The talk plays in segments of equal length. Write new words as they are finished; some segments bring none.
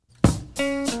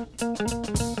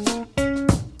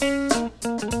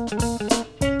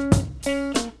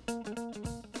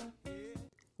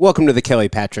Welcome to the Kelly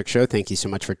Patrick Show. Thank you so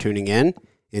much for tuning in.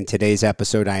 In today's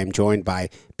episode, I am joined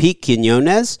by Pete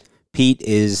Quinones. Pete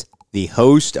is the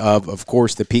host of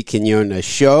course, the Pete Quinones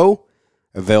Show,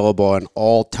 available on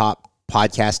all top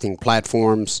podcasting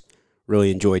platforms.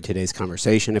 Really enjoyed today's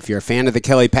conversation. If you're a fan of the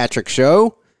Kelly Patrick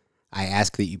Show, I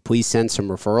ask that you please send some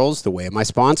referrals the way of my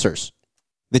sponsors.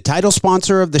 The title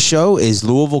sponsor of the show is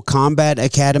Louisville Combat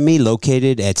Academy,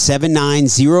 located at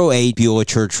 7908 Beulah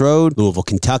Church Road, Louisville,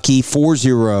 Kentucky,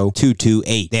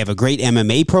 40228. They have a great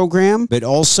MMA program, but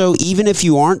also, even if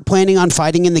you aren't planning on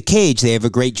fighting in the cage, they have a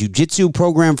great jiu-jitsu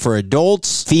program for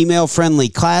adults, female-friendly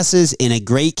classes, and a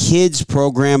great kids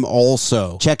program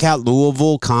also. Check out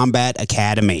Louisville Combat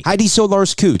Academy. Heidi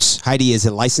Solars-Coots. Heidi is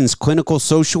a licensed clinical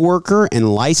social worker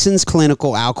and licensed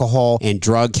clinical alcohol and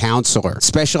drug counselor,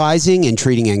 specializing in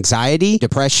treating anxiety,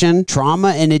 depression, trauma,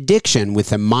 and addiction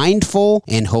with a mindful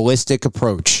and holistic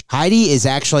approach. Heidi is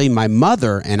actually my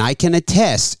mother, and I can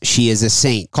attest she is a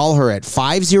saint. Call her at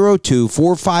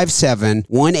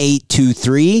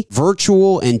 502-457-1823.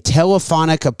 Virtual and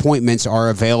telephonic appointments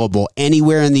are available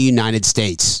anywhere in the United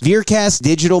States. Veercast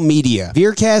Digital Media.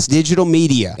 Veercast Digital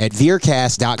Media at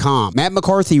veercast.com. Matt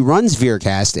McCarthy runs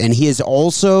Veercast, and he is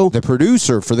also the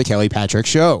producer for the Kelly Patrick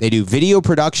Show. They do video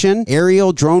production,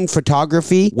 aerial drone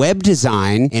photography, web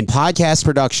design, and podcast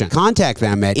production. Contact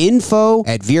them at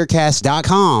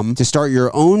info@veercast.com to start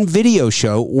your own video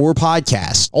show or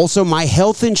podcast. Also, my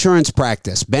health insurance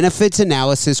practice, Benefits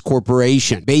Analysis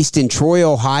Corporation. Based in Troy,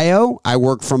 Ohio, I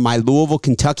work from my Louisville,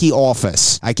 Kentucky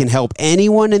office. I can help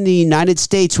anyone in the United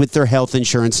States with their health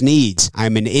insurance needs.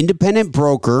 I'm an independent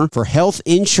broker for health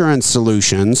insurance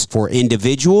solutions for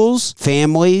individuals,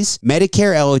 families,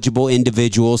 Medicare-eligible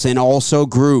individuals, and also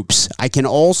groups. I can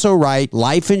also write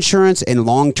life insurance and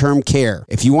long-term care.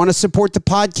 If you want to support the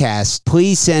podcast,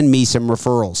 please send me some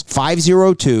referrals.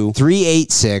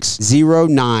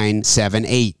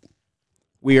 502-386-0978.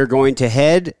 We are going to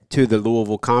head to the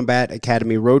Louisville Combat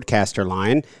Academy Roadcaster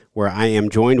line, where I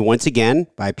am joined once again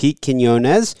by Pete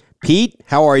Quinones. Pete,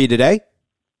 how are you today?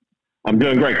 I'm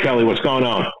doing great, Kelly. What's going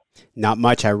on? Not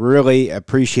much. I really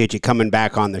appreciate you coming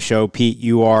back on the show, Pete.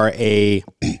 You are a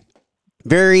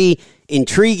very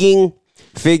intriguing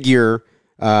figure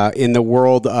in the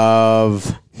world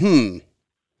of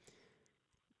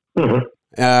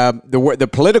the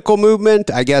political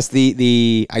movement. I guess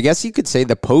I guess you could say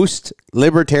the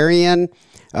post-libertarian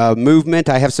movement.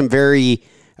 I have some very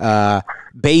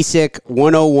basic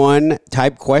 101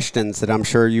 type questions that I'm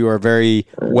sure you are very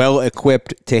well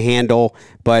equipped to handle.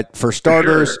 But for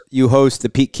starters, you host the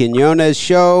Pete Quinones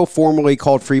Show, formerly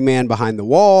called Free Man Behind the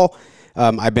Wall.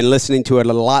 I've been listening to it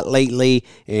a lot lately,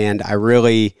 and I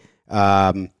really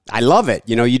I love it.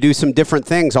 You know, you do some different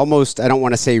things, almost, I don't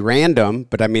want to say random,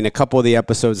 but I mean, a couple of the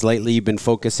episodes lately, you've been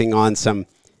focusing on some,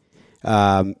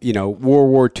 World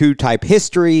War II type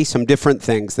history, some different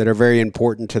things that are very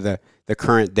important to the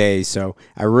current day. So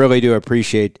I really do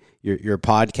appreciate your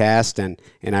podcast,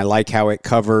 and I like how it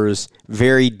covers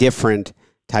very different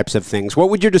types of things. What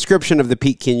would your description of the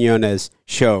Pete Quinones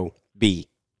Show be?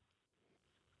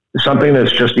 Something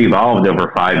that's just evolved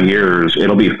over 5 years.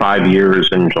 It'll be 5 years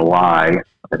in July.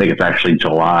 I think it's actually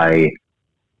July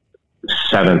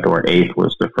 7th or 8th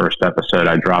was the first episode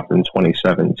I dropped in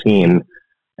 2017.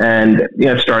 And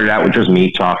it started out with just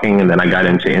me talking, and then I got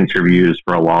into interviews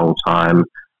for a long time.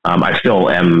 I still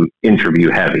am interview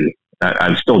heavy.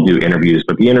 I still do interviews,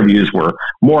 but the interviews were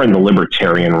more in the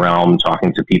libertarian realm,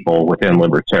 talking to people within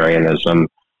libertarianism.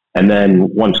 And then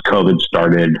once COVID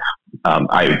started,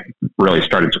 I really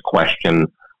started to question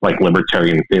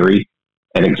libertarian theory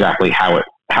and exactly how it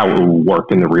will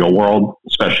work in the real world,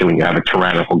 especially when you have a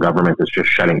tyrannical government that's just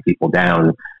shutting people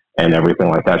down and everything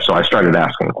like that. So I started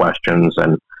asking questions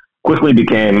and quickly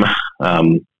became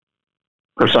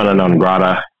persona non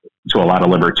grata to a lot of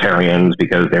libertarians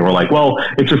because they were like, well,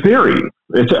 it's a theory.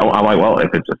 I'm like, well, if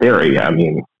it's a theory, I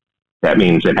mean, that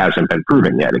means it hasn't been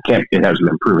proven yet. It hasn't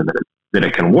been proven that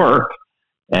it can work.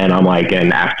 And I'm like,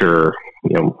 and after,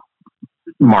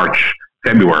 March,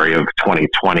 February of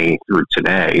 2020 through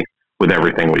today, with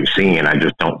everything we've seen, I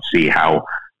just don't see how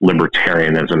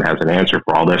libertarianism has an answer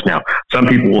for all this. Now, some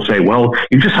people will say, well,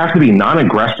 you just have to be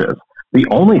non-aggressive. The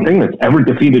only thing that's ever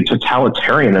defeated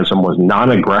totalitarianism was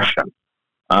non-aggression.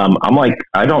 I'm like,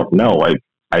 I don't know.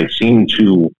 I seem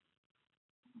to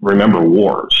remember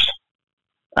wars.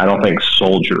 I don't think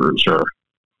soldiers are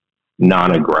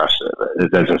non-aggressive.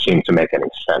 It doesn't seem to make any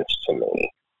sense to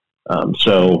me.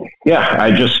 So yeah,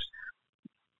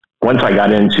 once we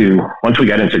got into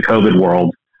COVID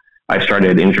world, I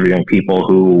started interviewing people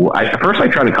who first I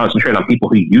tried to concentrate on people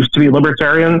who used to be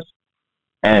libertarians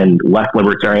and left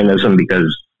libertarianism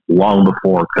because long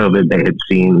before COVID. They had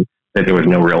seen that there was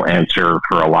no real answer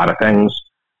for a lot of things.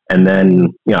 And then,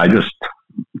 I just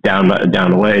down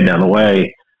the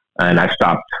way, and I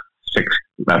stopped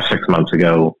about 6 months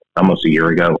ago, almost a year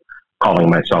ago, calling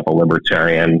myself a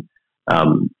libertarian.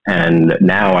 And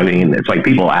now, it's like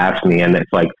people ask me, and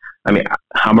it's like,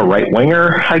 I'm a right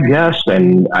winger, I guess.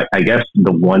 And I guess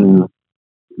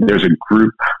there's a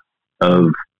group of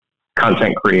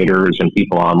content creators and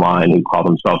people online who call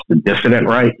themselves the dissident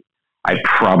right. I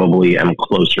probably am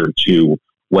closer to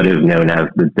what is known as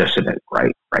the dissident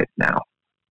right now.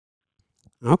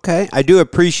 Okay. I do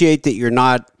appreciate that you're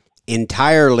not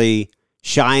entirely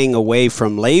shying away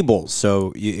from labels.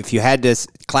 So if you had to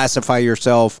classify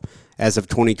yourself as of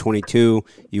 2022,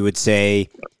 you would say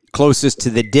closest to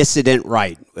the dissident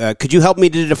right. Could you help me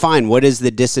to define what is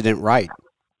the dissident right?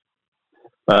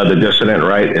 The dissident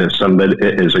right is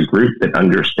a group that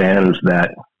understands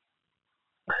that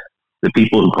the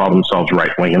people who call themselves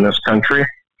right wing in this country,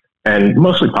 and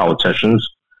mostly politicians,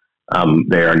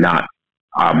 they are not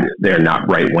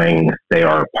right wing. They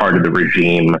are part of the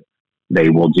regime. They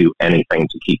will do anything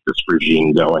to keep this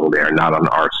regime going. They are not on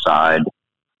our side.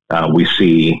 We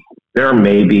see there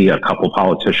may be a couple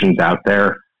politicians out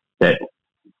there that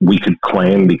we could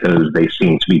claim because they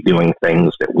seem to be doing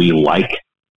things that we like.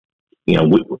 We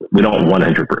don't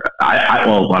 100%.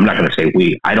 I'm not going to say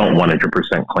we. I don't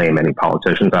 100% claim any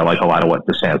politicians. I like a lot of what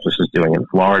DeSantis is doing in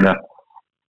Florida.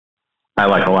 I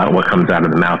like a lot of what comes out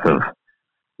of the mouth of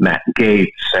Matt Gaetz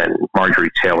and Marjorie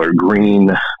Taylor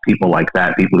Greene, people like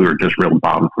that, people who are just real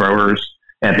bomb throwers.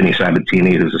 Anthony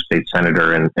Sabatini, who's a state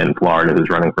senator in Florida who's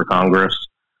running for Congress.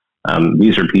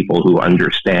 These are people who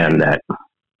understand that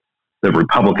the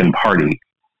Republican Party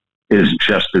is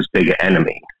just as big an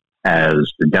enemy as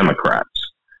the Democrats.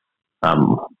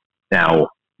 Now,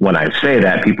 when I say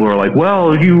that, people are like,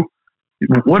 well,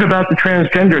 what about the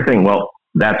transgender thing? Well,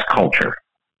 that's culture.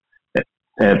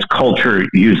 It's culture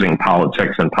using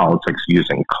politics and politics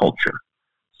using culture.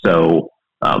 So,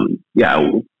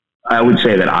 I would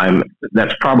say that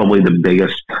that's probably the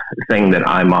biggest thing that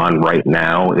I'm on right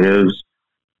now is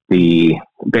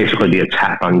basically the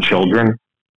attack on children,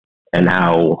 and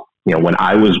how, when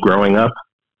I was growing up,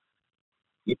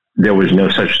 there was no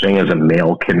such thing as a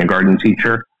male kindergarten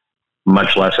teacher,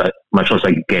 much less a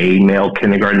gay male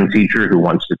kindergarten teacher who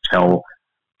wants to tell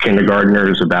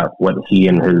kindergartners about what he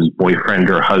and his boyfriend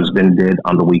or husband did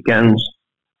on the weekends.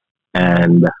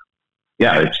 And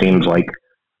it seems like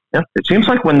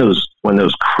when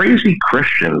those crazy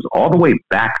Christians, all the way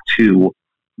back to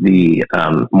the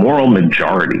moral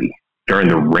majority during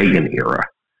the Reagan era,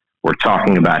 were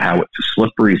talking about how it's a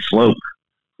slippery slope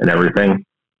and everything.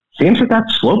 Seems like that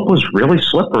slope was really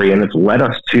slippery, and it's led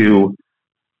us to,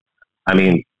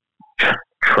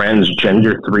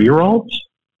 transgender 3-year-olds.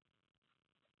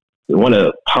 You want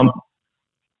to pump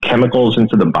chemicals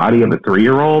into the body of a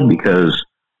 3-year-old because,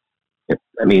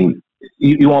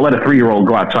 you won't let a 3-year-old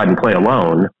go outside and play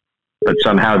alone, but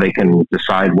somehow they can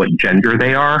decide what gender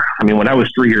they are. When I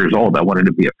was 3 years old, I wanted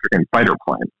to be a freaking fighter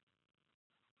plane.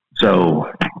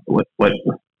 So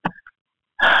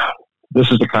this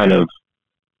is the kind of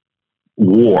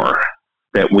war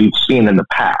that we've seen in the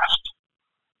past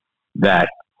that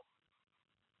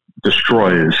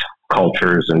destroys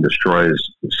cultures and destroys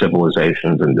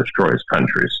civilizations and destroys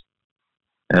countries.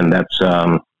 And that's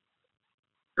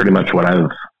pretty much what I've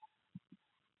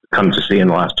come to see in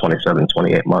the last 27,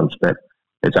 28 months, that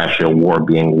it's actually a war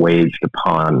being waged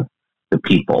upon the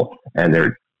people, and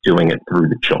they're doing it through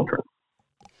the children.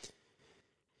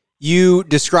 You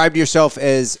described yourself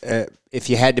as, if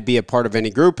you had to be a part of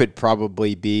any group, it'd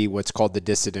probably be what's called the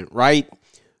dissident right.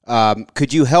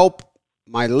 Could you help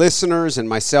my listeners and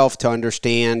myself to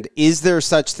understand, is there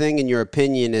such thing, in your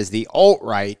opinion, as the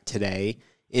alt-right today?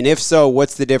 And if so,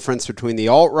 what's the difference between the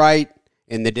alt-right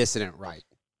and the dissident right?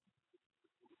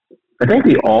 I think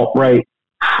the alt-right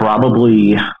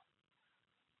probably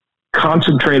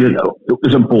concentrated, it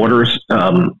was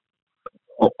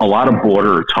a lot of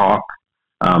border talk,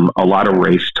 a lot of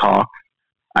race talk.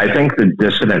 I think the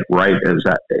dissident right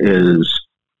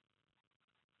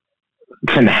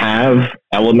can have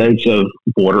elements of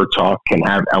border talk, can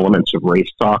have elements of race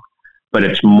talk, but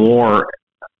it's more,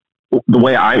 the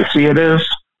way I see it is,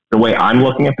 the way I'm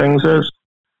looking at things is,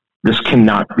 this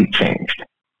cannot be changed.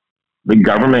 The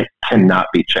government cannot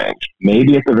be changed.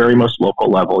 Maybe at the very most local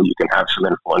level, you can have some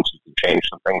influence, you can change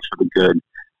some things for the good,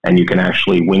 and you can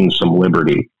actually win some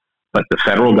liberty. But the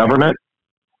federal government,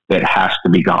 it has to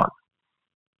be gone.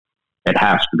 It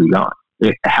has to be gone.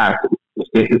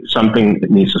 It's something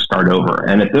that needs to start over.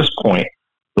 And at this point,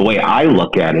 the way I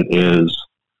look at it is,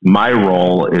 my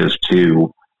role is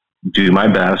to do my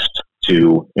best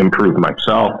to improve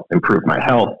myself, improve my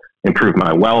health, improve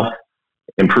my wealth,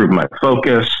 improve my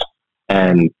focus,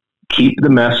 and keep the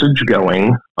message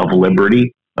going of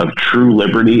liberty, of true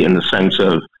liberty in the sense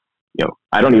of,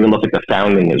 I don't even look at the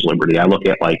founding as liberty. I look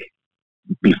at like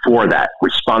before that,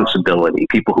 responsibility,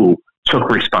 people who took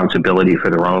responsibility for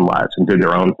their own lives and did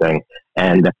their own thing.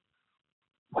 And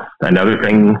another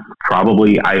thing,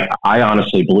 probably, I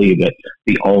honestly believe that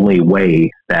the only way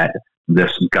that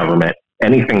this government,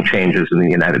 anything changes in the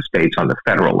United States on the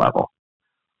federal level,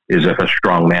 is if a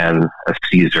strong man, a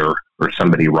Caesar, or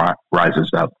somebody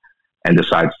rises up and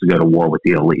decides to go to war with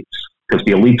the elites. Because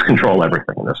the elites control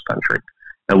everything in this country.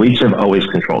 Elites have always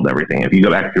controlled everything. If you go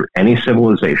back through any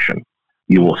civilization,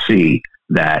 you will see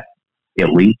that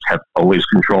elites have always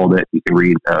controlled it. You can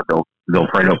read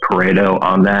Vilfredo Pareto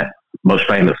on that, most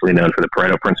famously known for the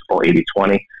Pareto Principle,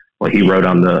 80-20. Well, he wrote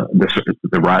on the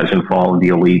rise and fall of the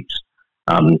elites.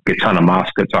 Gaetano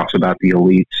Mosca talks about the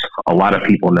elites. A lot of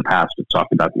people in the past have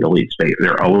talked about the elites.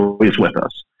 They're always with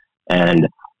us. And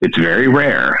it's very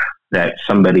rare that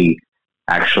somebody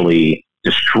actually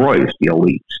destroys the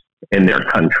elites in their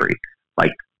country.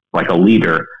 Like a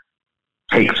leader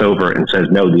takes over and says,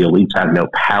 no, the elites have no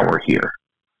power here.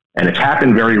 And it's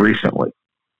happened very recently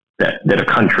that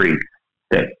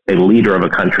a leader of a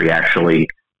country actually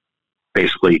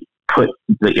basically put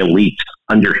the elites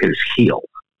under his heel.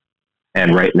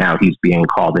 And right now he's being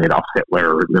called Adolf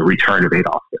Hitler, or the return of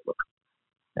Adolf Hitler,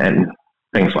 and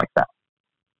things like that.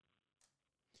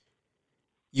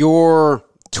 Your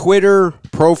Twitter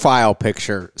profile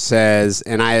picture says,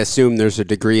 and I assume there's a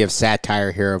degree of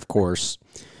satire here, of course,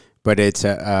 but it's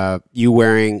you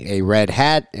wearing a red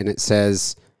hat, and it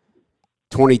says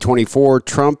 2024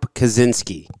 Trump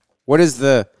Kaczynski. What is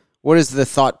the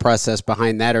thought process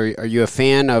behind that? Are you a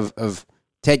fan of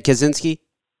Ted Kaczynski?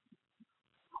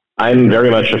 I'm very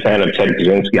much a fan of Ted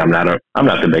Kaczynski. I'm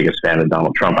not the biggest fan of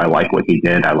Donald Trump. I like what he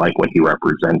did. I like what he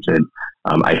represented.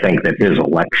 I think that his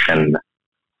election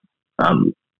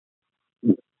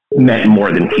meant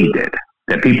more than he did.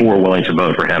 That people were willing to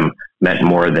vote for him meant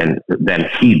more than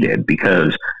he did,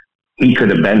 because he could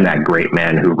have been that great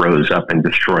man who rose up and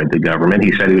destroyed the government.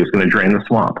 He said he was going to drain the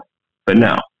swamp, but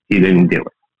no, he didn't do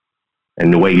it.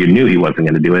 And the way you knew he wasn't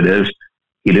going to do it is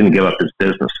he didn't give up his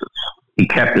businesses. He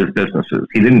kept his businesses.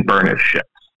 He didn't burn his ships.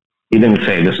 He didn't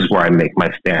say, this is where I make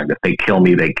my stand. If they kill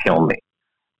me, they kill me.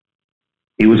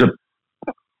 He was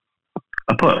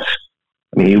a puss.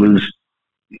 I mean, he was,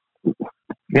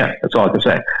 yeah, that's all I can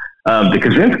say. The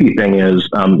Kaczynski thing is,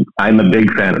 I'm a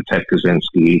big fan of Ted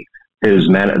Kaczynski. The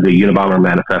Unabomber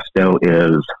Manifesto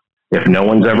is, if no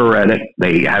one's ever read it,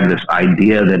 they have this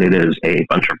idea that it is a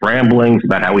bunch of ramblings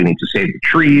about how we need to save the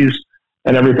trees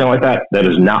and everything like that. That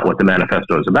is not what the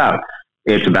manifesto is about.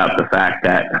 It's about the fact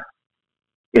that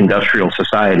industrial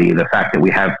society, the fact that we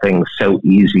have things so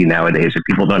easy nowadays, that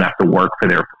people don't have to work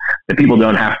that people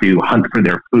don't have to hunt for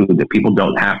their food, that people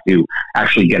don't have to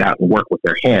actually get out and work with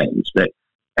their hands, that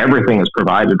everything is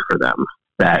provided for them,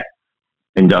 that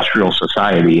industrial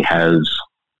society has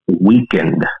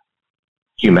weakened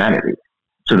humanity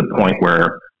to the point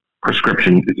where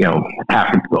prescription,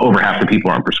 over half the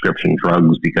people are on prescription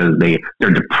drugs because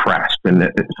they're depressed. And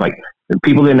it's like,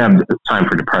 people didn't have time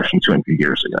for depression 200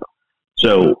 years ago.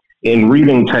 So in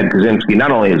reading Ted Kaczynski,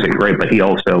 not only is it great, but he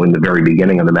also, in the very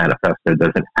beginning of the manifesto,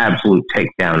 does an absolute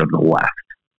takedown of the left.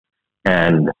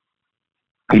 And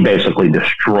he basically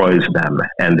destroys them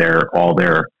and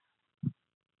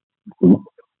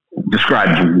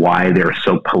describes why they're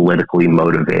so politically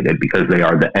motivated, because they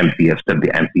are the emptiest of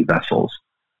the empty vessels,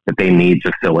 that they need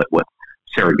to fill it with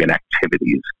surrogate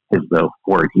activities, is the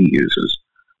word he uses.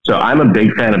 So I'm a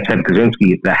big fan of Ted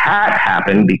Kaczynski. The hat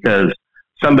happened because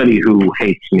somebody who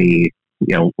hates me,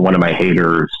 one of my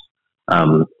haters,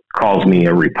 calls me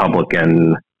a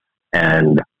Republican.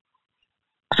 And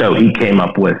so he came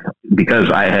up with,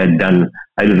 because I did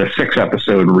a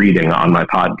 6-episode reading on my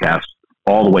podcast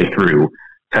all the way through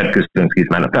Ted Kaczynski's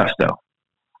manifesto.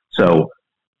 So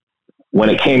when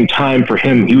it came time for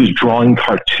him, he was drawing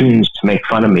cartoons to make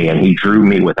fun of me, and he drew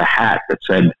me with a hat that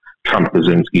said Trump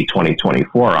Kaczynski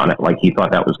 2024 on it, like he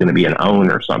thought that was going to be an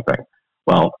own or something.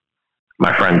 Well,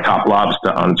 my friend Top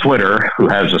Lobster on Twitter, who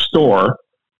has a store,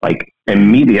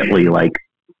 immediately,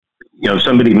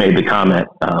 somebody made the comment,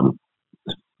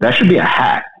 that should be a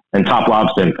hat. And Top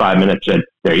Lobster in 5 minutes said,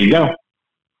 there you go,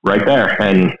 right there.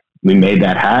 And we made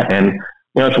that hat. And,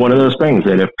 it's one of those things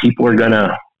that if people are going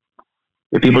to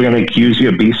accuse you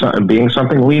of being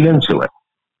something, lean into it.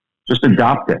 Just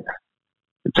adopt it.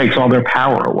 It takes all their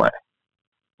power away.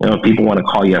 If people want to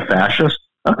call you a fascist,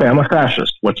 okay, I'm a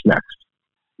fascist. What's next?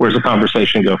 Where's the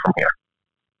conversation go from here?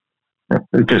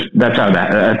 That's how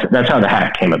the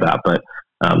hat came about. But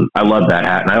I love that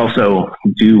hat, and I also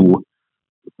do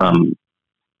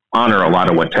honor a lot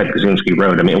of what Ted Kaczynski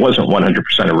wrote. I mean, it wasn't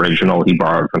 100% original. He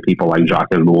borrowed from people like Jacques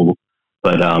Ellul,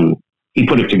 but he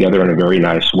put it together in a very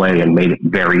nice way and made it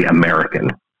very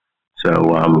American.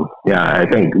 So, I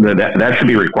think that should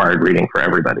be required reading for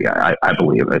everybody. I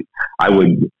believe it. I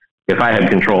would, if I had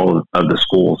control of the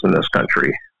schools in this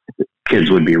country,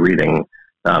 kids would be reading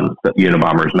the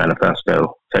Unabomber's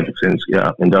Manifesto, Ted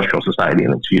Kaczynski, Industrial Society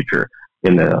and Its Future,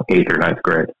 in the 8th or 9th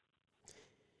grade.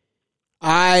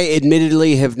 I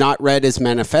admittedly have not read his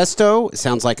manifesto. It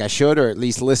sounds like I should, or at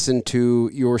least listen to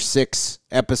your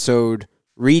 6-episode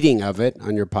reading of it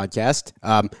on your podcast.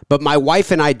 But my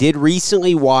wife and I did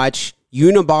recently watch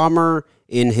Unabomber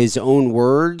in His Own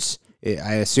Words.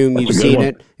 I assume you've seen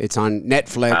it. It's on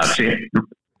Netflix. I've seen it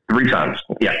 3 times.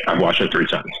 Yeah, I've watched it 3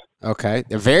 times. Okay.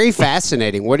 They're very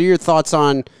fascinating. What are your thoughts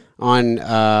on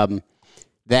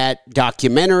that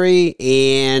documentary,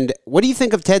 and what do you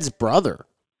think of Ted's brother?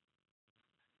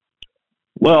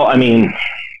 Well, I mean,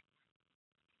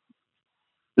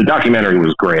 the documentary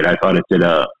was great. I thought it did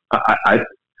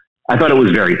I thought it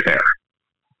was very fair.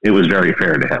 It was very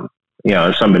fair to him. You know,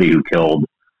 as somebody who killed,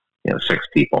 6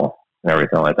 people and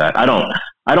everything like that.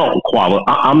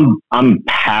 I'm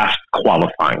past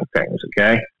qualifying things.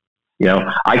 Okay.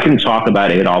 I can talk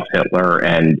about Adolf Hitler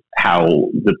and how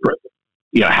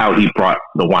he brought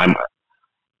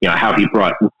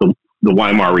the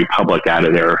Weimar Republic out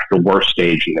of the worst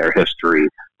stage in their history,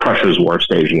 Prussia's worst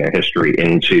stage in their history,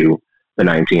 into the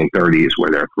 1930s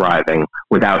where they're thriving,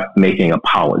 without making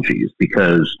apologies,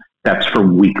 because that's for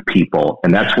weak people,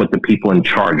 and that's what the people in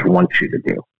charge want you to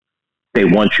do. They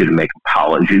want you to make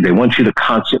apologies. They want you to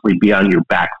constantly be on your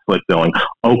back foot going,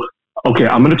 oh, okay,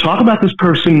 I'm going to talk about this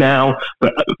person now,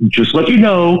 but just let you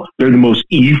know, they're the most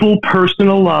evil person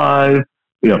alive.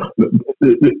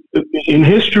 In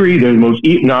history, they're the most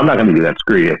evil. No, I'm not going to do that.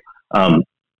 Screw you.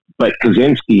 But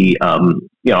Kaczynski,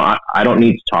 I don't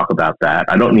need to talk about that.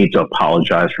 I don't need to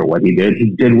apologize for what he did.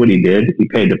 He did what he did. He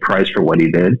paid the price for what he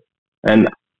did. And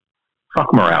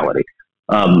fuck morality.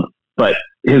 But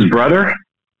his brother,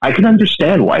 I can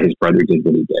understand why his brother did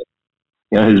what he did.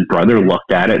 His brother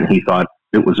looked at it and he thought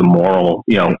it was immoral.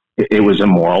 It was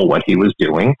immoral what he was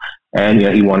doing, and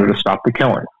he wanted to stop the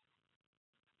killing.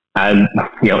 And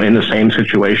in the same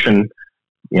situation,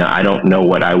 I don't know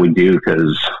what I would do,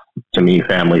 because to me,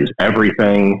 family is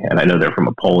everything. And I know they're from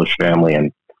a Polish family,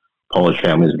 and Polish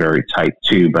family is very tight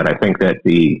too. But I think that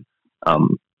I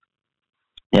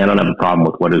don't have a problem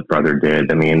with what his brother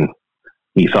did. I mean,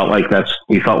 he felt like that's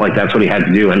what he had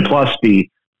to do. And plus the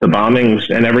bombings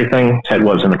and everything, Ted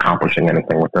wasn't accomplishing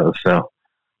anything with those. So,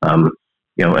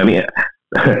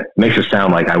 it makes it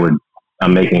sound like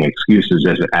I'm making excuses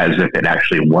as if it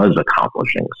actually was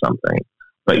accomplishing something.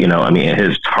 But,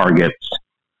 his targets,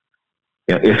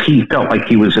 if he felt like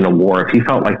he was in a war, if he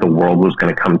felt like the world was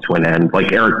going to come to an end,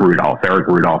 like Eric Rudolph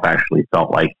actually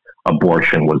felt like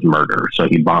abortion was murder, so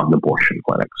he bombed abortion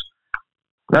clinics.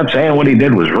 I'm not saying what he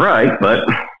did was right, but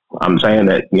I'm saying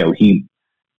that,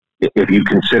 if you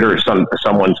consider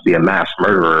someone to be a mass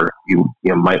murderer, you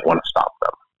might want to stop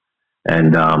them.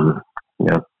 And,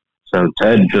 so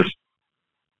Ted just,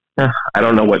 I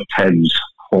don't know what Ted's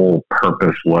whole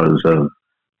purpose was of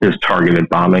his targeted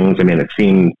bombings. I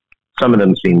mean, some of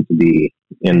them seem to be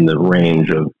in the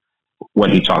range of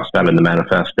what he talks about in the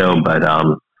manifesto, but,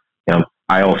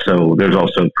 there's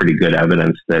also pretty good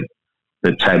evidence that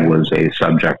Ted was a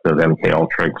subject of MK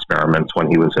Ultra experiments when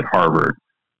he was at Harvard.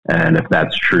 And if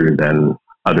that's true, then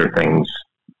other things,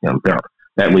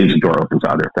 that leaves the door open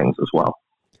to other things as well.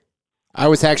 I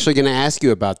was actually going to ask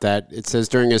you about that. It says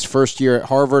during his first year at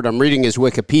Harvard, I'm reading his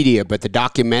Wikipedia, but the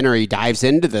documentary dives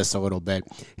into this a little bit.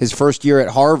 His first year at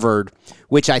Harvard,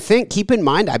 which I think, keep in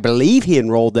mind, I believe he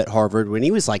enrolled at Harvard when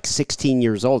he was like 16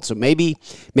 years old. So maybe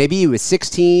he was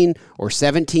 16 or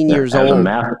 17 years old.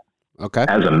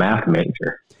 As a math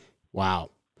major.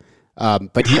 Wow.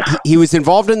 But he was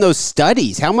involved in those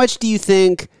studies. How much do you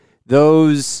think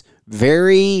those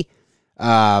very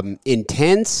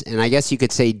intense, and I guess you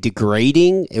could say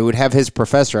degrading, it would have his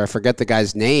professor, I forget the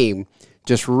guy's name,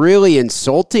 just really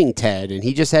insulting Ted, and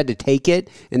he just had to take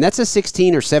it. And that's a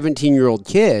 16 or 17-year-old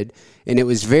kid, and it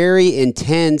was very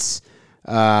intense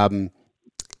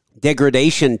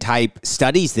degradation type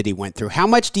studies that he went through. How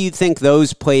much do you think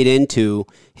those played into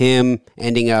him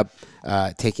ending up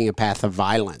taking a path of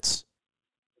violence?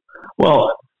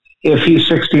 Well, if he's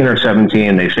 16 or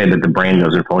 17, they say that the brain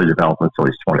doesn't fully develop until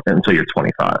you're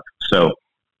 25. So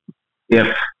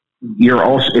if you're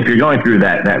going through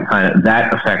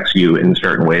that affects you in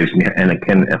certain ways, and it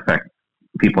can affect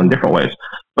people in different ways.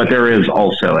 But there is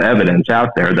also evidence out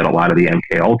there that a lot of the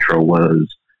MK Ultra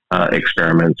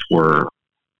experiments were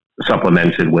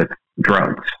supplemented with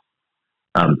drugs.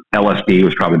 LSD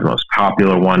was probably the most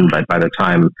popular one, but by the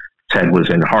time Ted was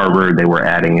in Harvard, they were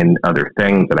adding in other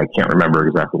things that I can't remember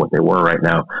exactly what they were right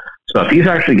now. So if he's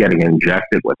actually getting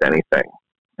injected with anything,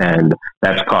 and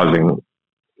that's causing,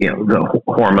 the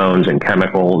hormones and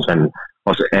chemicals, and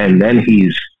then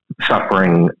he's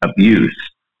suffering abuse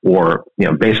or,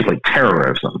 basically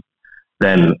terrorism,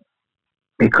 then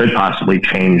it could possibly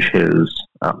change his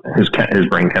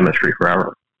brain chemistry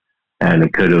forever. And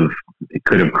it could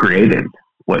have created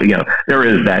what, there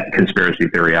is that conspiracy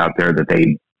theory out there that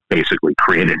they basically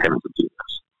created him to do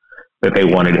this, that they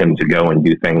wanted him to go and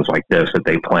do things like this, that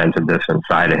they planted this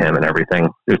inside of him and everything.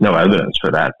 There's no evidence for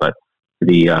that, but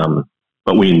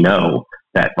but we know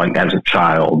that, like, as a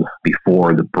child,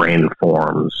 before the brain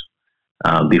forms,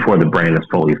 before the brain is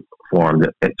fully formed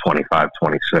at 25,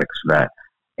 26, that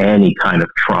any kind of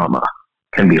trauma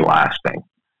can be lasting.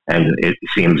 And it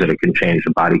seems that it can change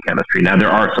the body chemistry. Now,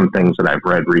 there are some things that I've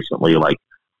read recently, like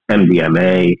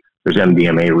MDMA. There's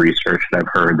MDMA research that I've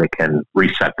heard that can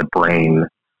reset the brain.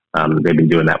 They've been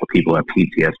doing that with people who have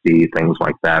PTSD, things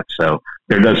like that. So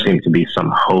there does seem to be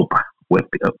some hope with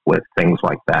things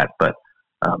like that. But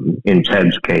in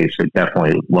Ted's case, it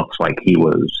definitely looks like he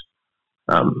was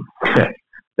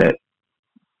that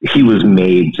he was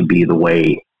made to be the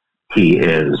way he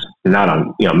is, not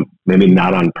on, maybe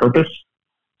not on purpose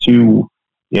to,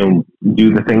 do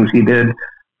the things he did.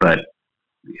 But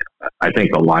I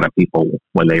think a lot of people,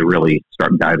 when they really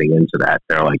start diving into that,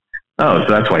 they're like, oh, so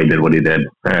that's why he did what he did.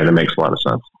 All right, that makes a lot of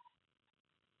sense.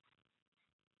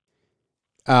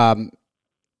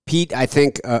 Pete, I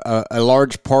think a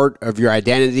large part of your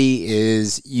identity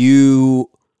is you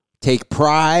take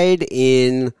pride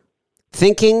in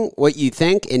thinking what you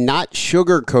think and not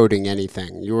sugarcoating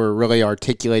anything. You were really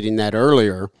articulating that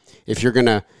earlier. If you're going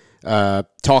to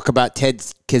talk about Ted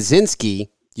Kaczynski,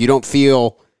 you don't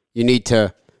feel you need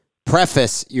to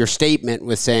preface your statement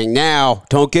with saying, now,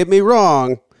 don't get me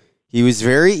wrong, he was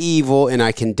very evil and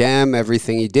I condemn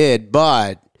everything he did,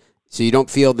 but, so you don't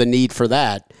feel the need for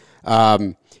that.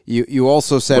 You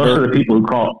also said most of the people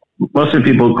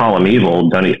who call him evil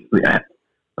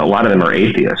a lot of them are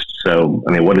atheists. So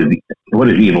I mean, what does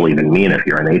evil even mean if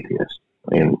you're an atheist?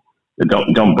 I mean,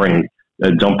 don't bring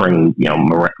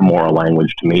moral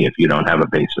language to me if you don't have a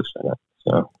basis in it.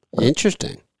 So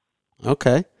interesting.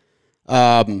 Okay.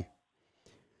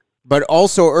 But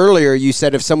also earlier you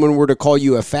said if someone were to call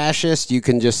you a fascist, you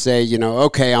can just say,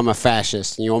 okay, I'm a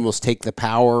fascist, and you almost take the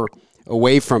power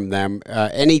away from them.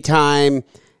 Anytime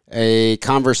a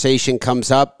conversation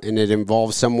comes up and it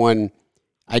involves someone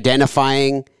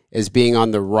identifying as being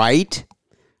on the right,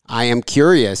 I am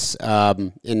curious,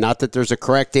 and not that there's a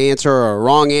correct answer or a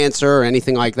wrong answer or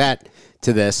anything like that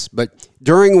to this, but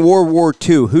during World War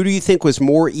II, who do you think was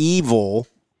more evil,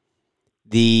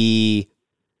 the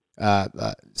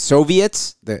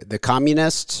Soviets, the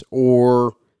communists,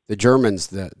 or the Germans,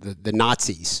 the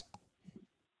Nazis?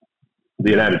 The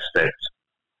United States.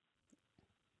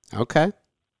 Okay.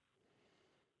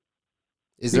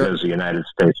 Because the United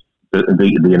States,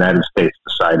 the United States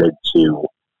decided to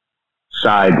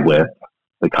side with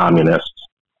the communists,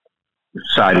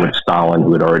 side with Stalin,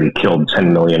 who had already killed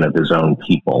 10 million of his own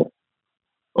people,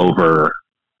 over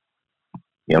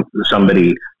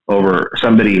somebody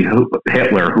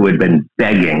Hitler, who had been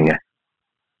begging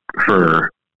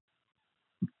for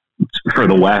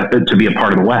the West to be a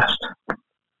part of the West.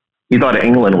 He thought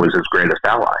England was his greatest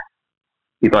ally.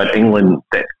 He thought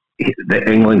that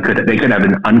England could have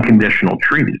an unconditional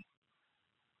treaty.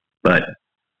 But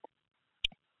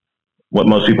what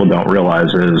most people don't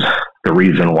realize is the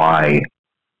reason why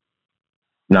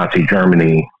Nazi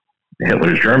Germany,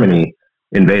 Hitler's Germany,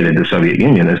 invaded the Soviet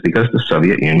Union is because the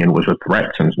Soviet Union was a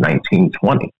threat since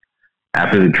 1920.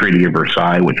 After the Treaty of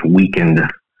Versailles, which weakened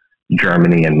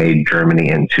Germany and made Germany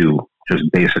into just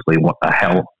basically a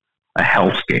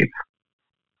hellscape,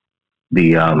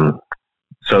 the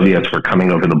Soviets were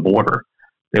coming over the border.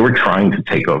 They were trying to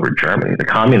take over Germany. The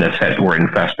communists were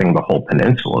infesting the whole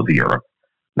peninsula of Europe.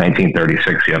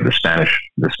 1936, you have the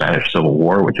Spanish Civil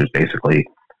War, which is basically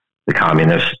the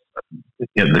communists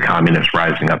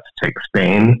rising up to take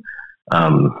Spain.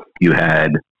 You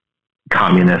had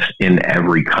communists in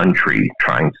every country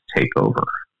trying to take over.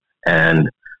 And,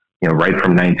 right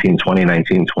from 1920,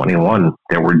 1921,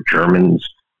 there were Germans,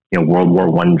 World War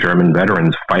I German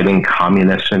veterans fighting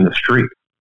communists in the street.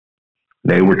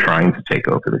 They were trying to take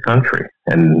over the country.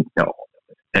 And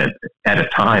at a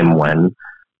time when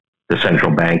the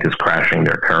central bank is crashing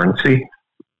their currency,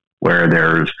 where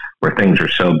there's where things are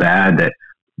so bad that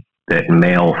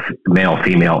male,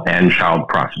 female, and child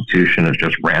prostitution is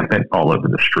just rampant all over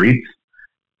the streets,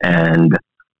 and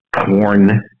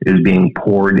porn is being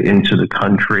poured into the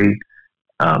country.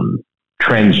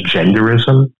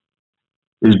 Transgenderism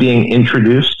is being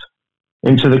introduced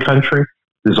into the country.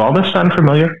 Does all this sound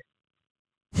familiar?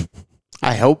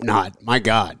 I hope not. My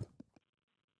God.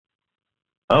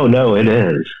 Oh, no, it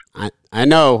is. I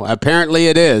know. Apparently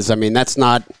it is. I mean, that's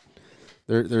not,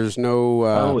 there's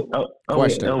no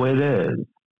question. Oh, it is.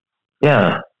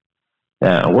 Yeah.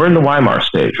 Yeah. We're in the Weimar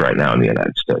stage right now in the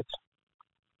United States.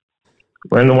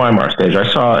 We're in the Weimar stage.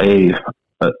 I saw a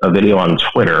video on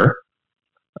Twitter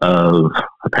of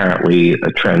apparently a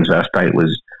transvestite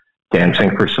was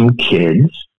dancing for some kids,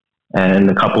 and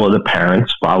a couple of the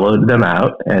parents followed them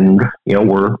out and,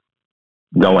 were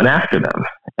going after them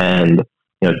and,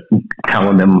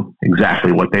 telling them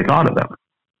exactly what they thought of them,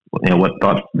 what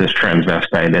thought this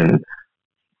transvestite and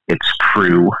its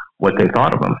crew, what they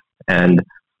thought of them. And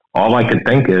all I could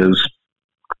think is,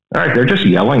 all right, they're just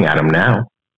yelling at him now.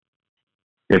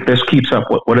 If this keeps up,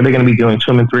 what are they going to be doing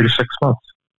to him in 3 to 6 months?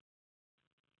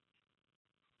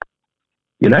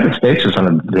 The United States is on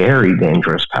a very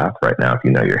dangerous path right now, if you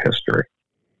know your history.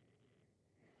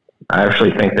 I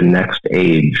actually think the next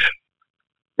age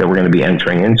that we're going to be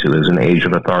entering into is an age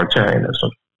of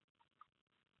authoritarianism.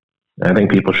 And I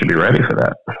think people should be ready for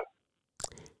that.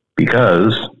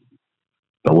 Because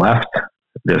the left,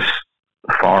 this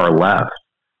far left,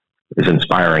 is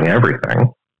inspiring everything.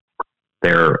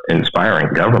 They're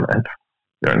inspiring government.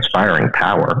 They're inspiring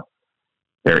power.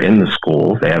 They're in the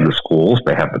schools. They have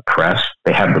the press.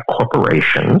 They have the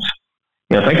corporations.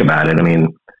 Think about it. I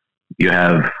mean, you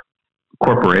have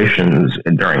corporations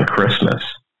during Christmas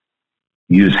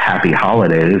use happy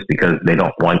holidays because they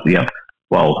don't want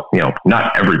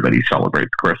not everybody celebrates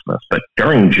Christmas, but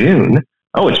during June,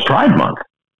 it's Pride Month,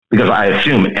 because I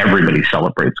assume everybody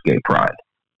celebrates gay pride.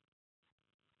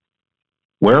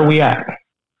 Where are we at?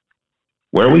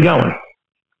 Where are we going?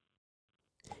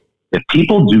 If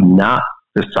people do not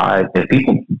decide, if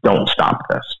people don't stop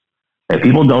this, if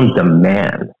people don't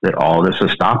demand that all this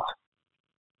is stopped,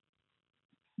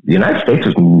 the United States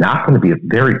is not going to be a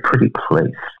very pretty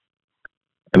place.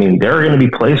 I mean, there are going to be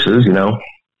places,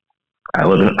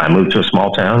 I moved to a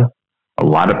small town. A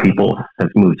lot of people have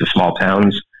moved to small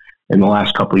towns in the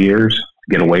last couple of years to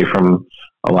get away from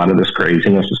a lot of this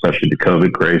craziness, especially the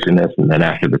COVID craziness. And then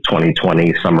after the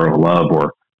 2020 summer of love,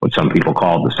 or what some people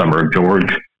call the summer of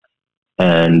George.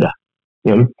 And,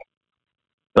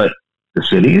 but the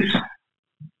cities,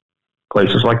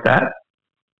 places like that,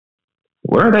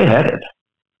 where are they headed?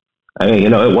 I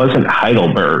mean, it wasn't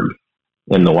Heidelberg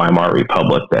in the Weimar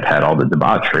Republic that had all the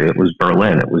debauchery. It was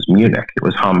Berlin. It was Munich. It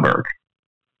was Hamburg.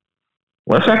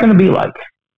 What's that going to be like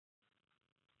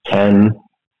 10,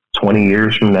 20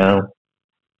 years from now?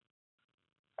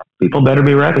 People better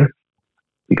be ready,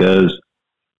 because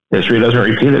history doesn't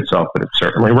repeat itself, but it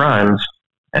certainly rhymes.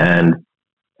 And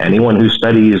anyone who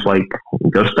studies,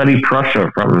 go study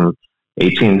Prussia from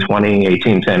 1810,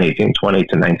 1820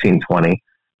 to 1920,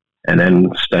 and then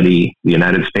study the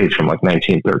United States from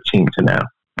 1913 to now.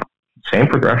 Same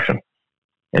progression.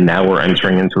 And now we're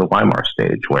entering into the Weimar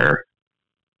stage, where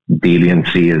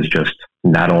deviancy is just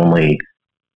not only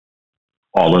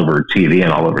all over TV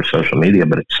and all over social media,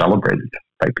 but it's celebrated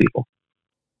by people.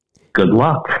 Good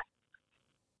luck.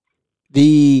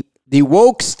 The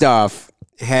woke stuff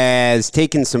has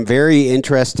taken some very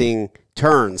interesting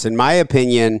turns. In my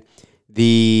opinion,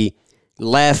 the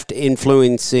left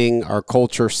influencing our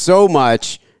culture so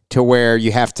much to where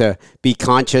you have to be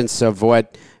conscious of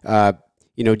what,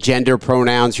 gender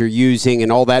pronouns you're using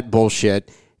and all that bullshit.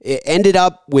 It ended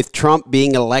up with Trump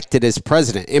being elected as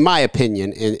president, in my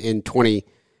opinion, in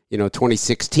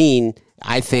 2016.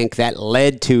 I think that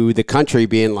led to the country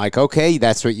being like, okay,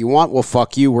 that's what you want. Well,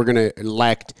 fuck you. We're going to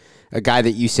elect a guy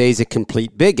that you say is a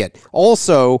complete bigot.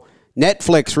 Also,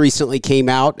 Netflix recently came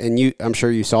out, and I'm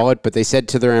sure you saw it, but they said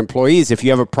to their employees, if you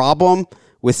have a problem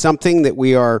with something that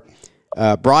we are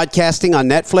broadcasting on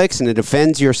Netflix and it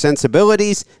offends your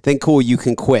sensibilities, then cool, you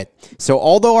can quit. So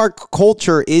although our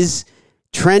culture is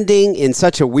trending in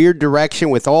such a weird direction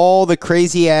with all the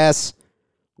crazy ass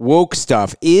woke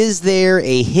stuff, is there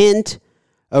a hint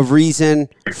of reason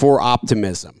for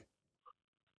optimism?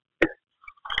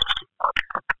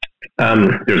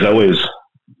 There's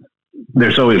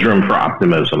always room for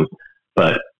optimism,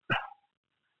 but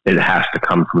it has to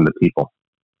come from the people.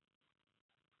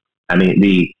 I mean,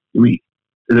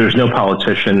 there's no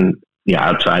politician,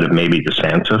 outside of maybe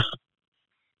DeSantis.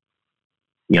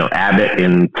 Abbott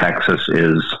in Texas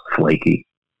is flaky.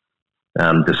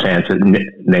 DeSantis,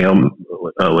 Naomi,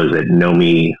 was it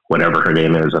Nomi, whatever her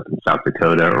name is, up in South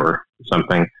Dakota or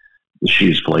something.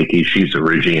 She's flaky. She's a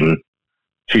regime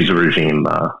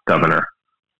governor,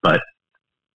 but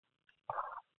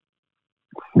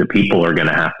the people are going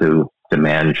to have to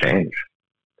demand change,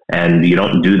 and you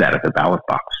don't do that at the ballot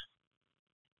box.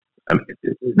 I mean,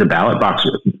 the ballot box,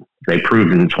 they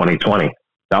proved in 2020,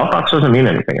 ballot box doesn't mean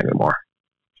anything anymore.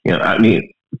 I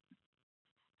mean,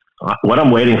 what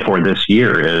I'm waiting for this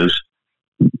year is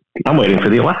I'm waiting for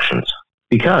the elections,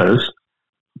 because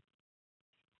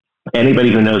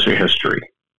anybody who knows their history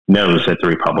knows that the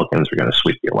Republicans are going to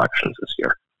sweep the elections this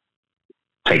year,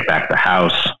 take back the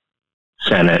House,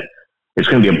 Senate. It's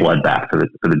going to be a bloodbath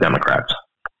for the Democrats.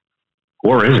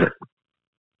 Or is it?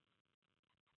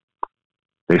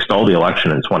 They stole the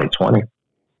election in 2020.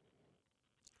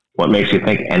 What makes you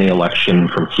think any election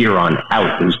from here on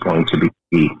out is going to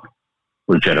be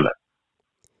legitimate?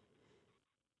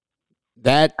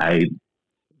 That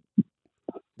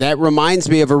reminds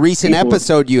me of a recent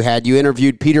episode you had. You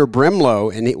interviewed Peter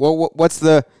Brimlow, and what's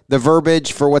the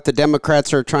verbiage for what the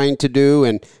Democrats are trying to do?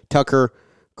 And Tucker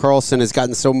Carlson has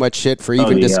gotten so much shit for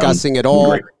even discussing it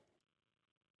all.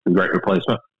 The Great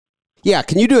Replacement. Yeah,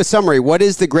 can you do a summary? What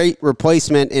is the Great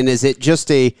Replacement, and is it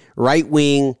just a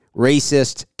right-wing,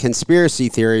 racist conspiracy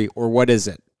theory, or what is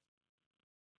it?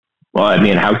 Well, I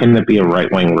mean, how can it be a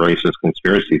right-wing, racist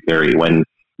conspiracy theory when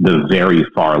the very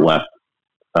far left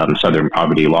Southern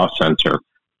Poverty Law Center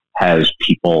has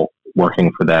people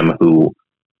working for them who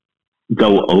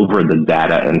go over the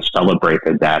data and celebrate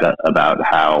the data about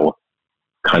how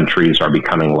countries are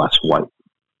becoming less white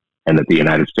and that the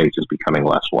United States is becoming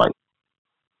less white?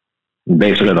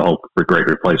 Basically, the whole Great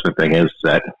Replacement thing is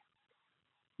that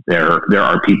there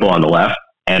are people on the left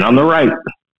and on the right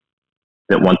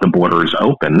that want the borders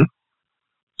open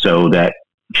so that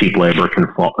cheap labor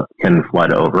can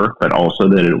flood over, but also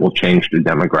that it will change the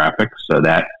demographics so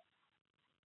that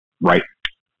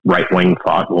right-wing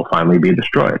thought will finally be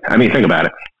destroyed. I mean, think about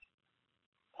it.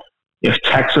 If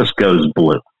Texas goes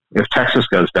blue, if Texas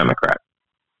goes Democrat,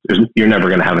 you're never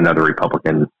going to have another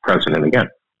Republican president again.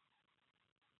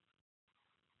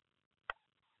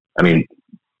 I mean,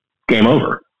 game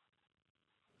over.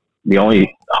 The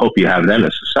only hope you have then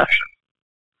is secession.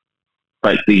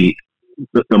 But the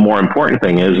more important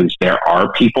thing is there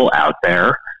are people out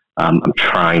there. I'm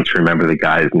trying to remember the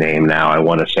guy's name now. I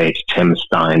want to say it's Tim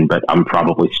Stein, but I'm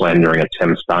probably slandering a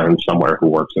Tim Stein somewhere who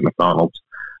works at McDonald's,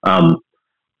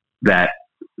 that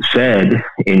said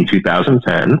in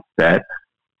 2010 that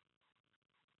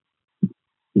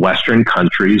Western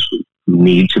countries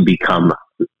need to become,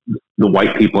 the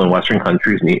white people in Western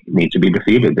countries need to be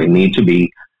defeated. They need to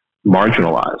be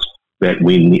marginalized. That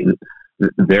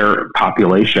their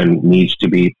population needs to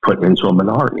be put into a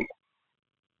minority.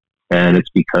 And it's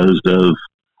because of,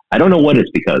 I don't know what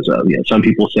it's because of. Some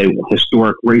people say, well,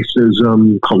 historic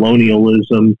racism,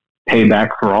 colonialism, payback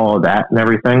for all of that and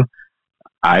everything.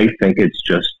 I think it's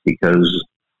just because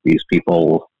these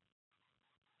people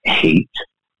hate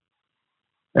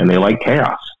and they like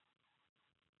chaos.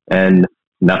 And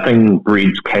nothing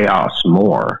breeds chaos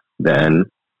more than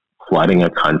flooding a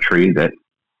country to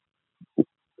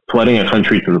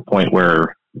the point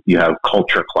where you have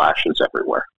culture clashes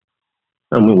everywhere.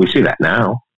 I mean, we see that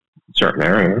now in certain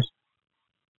areas.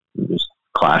 There's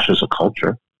clashes of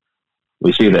culture.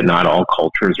 We see that not all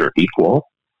cultures are equal.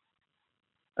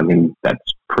 I mean,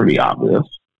 that's pretty obvious.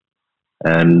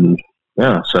 And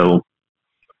yeah, so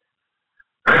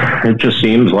it just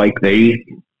seems like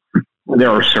there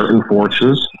are certain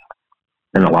forces,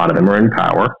 and a lot of them are in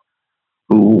power,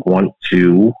 who want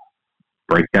to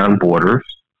break down borders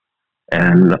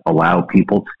and allow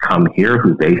people to come here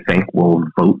who they think will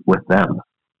vote with them,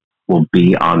 will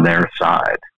be on their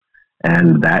side.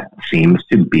 And that seems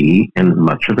to be in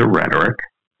much of the rhetoric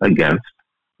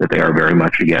that they are very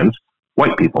much against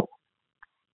white people.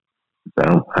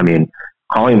 So, I mean,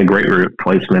 calling the Great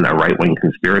Replacement a right-wing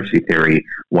conspiracy theory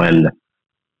when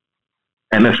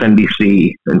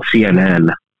MSNBC and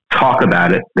CNN talk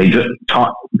about it, they just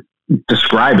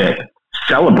describe it,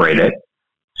 celebrate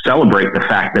the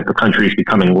fact that the country is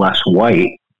becoming less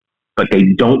white, but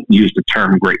they don't use the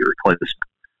term Great Replacement.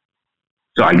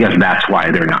 So I guess that's why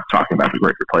they're not talking about the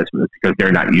Great Replacement, is because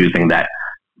they're not using that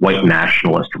white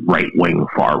nationalist, right-wing,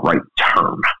 far-right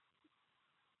term.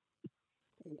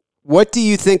 What do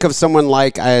you think of someone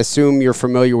like, I assume you're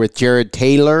familiar with Jared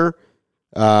Taylor?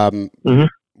 Mm-hmm.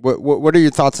 What are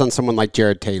your thoughts on someone like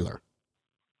Jared Taylor?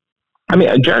 I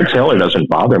mean, Jared Taylor doesn't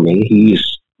bother me.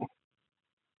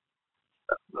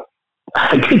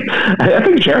 I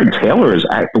think Jared Taylor is,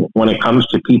 when it comes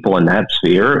to people in that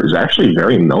sphere, is actually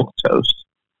very milquetoast.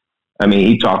 I mean,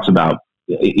 he talks about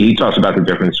the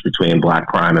difference between black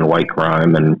crime and white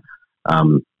crime, and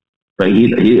but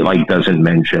he like doesn't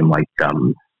mention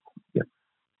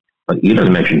he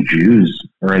doesn't mention Jews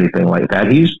or anything like that.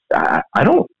 I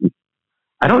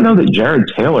don't know that Jared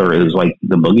Taylor is like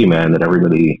the boogeyman that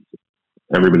everybody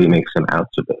makes him out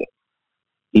to be.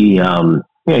 He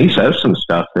says some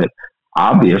stuff that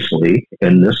obviously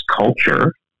in this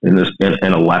culture, in a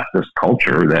leftist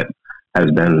culture that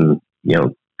has been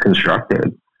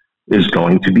constructed, is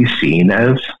going to be seen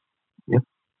as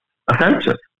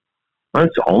offensive. Well,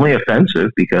 it's only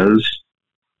offensive because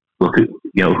look at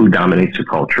who dominates the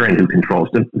culture and who controls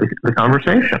the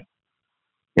conversation.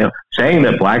 Saying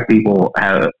that black people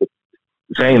on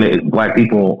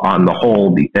the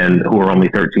whole, and who are only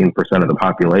 13% of the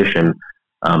population,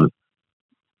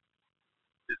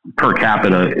 per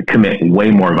capita commit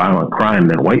way more violent crime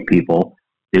than white people,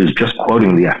 is just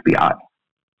quoting the FBI.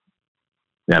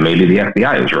 Now, maybe the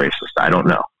FBI is racist. I don't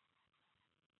know.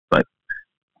 But,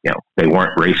 they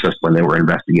weren't racist when they were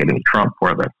investigating Trump,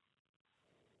 were they?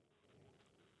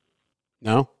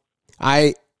 No.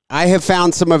 I have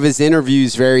found some of his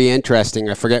interviews very interesting.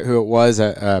 I forget who it was.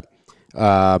 An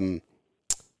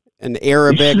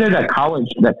Arabic.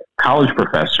 That college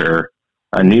professor,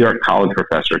 a New York college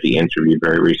professor he interviewed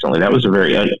very recently. That was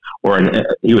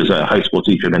he was a high school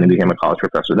teacher, then he became a college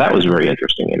professor. That was a very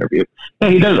interesting interview.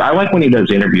 Yeah, I like when he does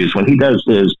interviews. When he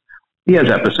has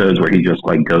episodes where he just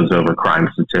like goes over crime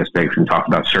statistics and talks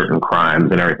about certain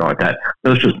crimes and everything like that.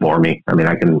 Those just bore me. I mean,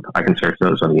 I can search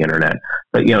those on the internet,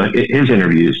 but his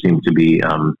interviews seem to be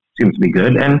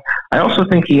good. And I also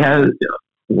think he has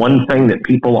one thing that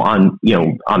people on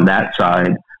that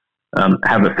side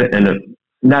have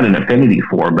not an affinity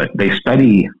for, but they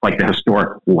study like the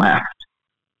historic left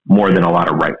more than a lot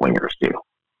of right wingers do.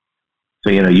 So,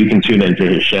 you can tune into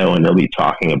his show and they'll be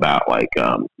talking about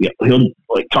he'll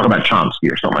like talk about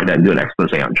Chomsky or something like that and do an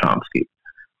expose on Chomsky,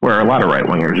 where a lot of right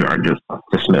wingers are just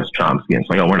dismiss Chomsky. And it's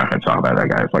like, oh, we're not going to talk about that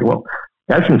guy. It's like, well,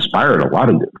 that's inspired a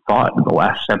lot of thought in the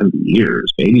last 70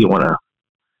 years. Maybe you want to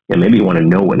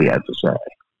know what he has to say.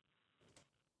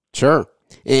 Sure.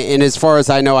 And as far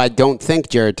as I know, I don't think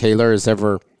Jared Taylor has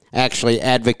ever actually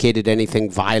advocated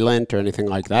anything violent or anything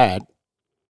like that.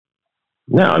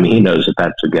 No, I mean, he knows that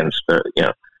that's against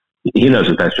he knows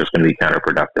that that's just going to be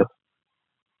counterproductive.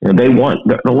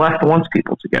 The left wants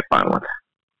people to get violent.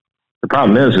 The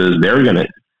problem is they're going to,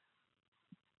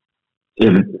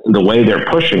 if the way they're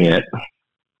pushing it,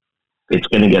 it's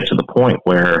going to get to the point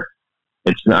where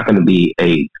it's not going to be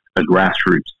a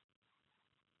grassroots.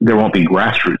 There won't be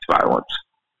grassroots violence.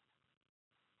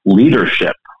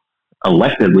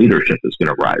 Elected leadership is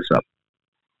going to rise up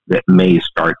that may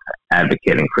start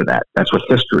advocating for that. That's what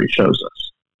history shows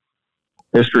us.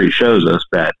 History shows us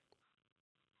that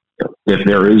if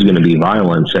there is going to be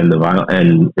violence and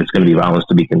it's going to be violence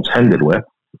to be contended with,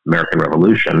 American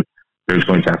Revolution, there's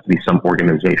going to have to be some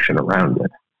organization around it.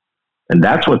 And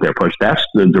that's what they're pushing. That's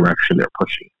the direction they're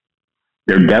pushing.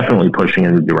 They're definitely pushing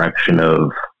in the direction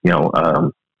of,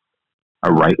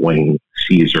 a right-wing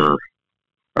Caesar,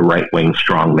 a right-wing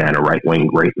strongman, a right-wing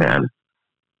great man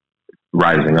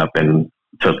rising up and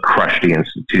to crush the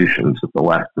institutions that the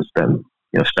left has been,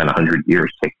 spent 100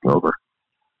 years taking over.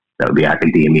 That would be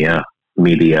academia,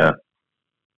 media,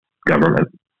 government,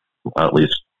 at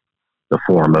least the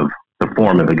form of the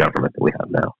government that we have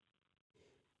now.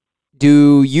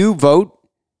 Do you vote?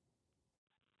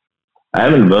 I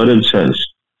haven't voted since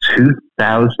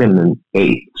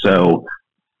 2008, so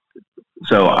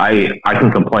I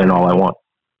can complain all I want.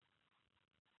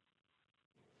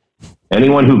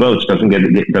 Anyone who votes doesn't get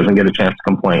a chance to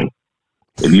complain.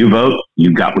 If you vote,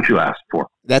 you got what you asked for.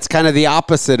 That's kind of the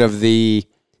opposite of the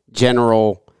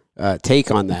general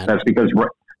take on that. That's because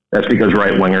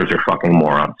right wingers are fucking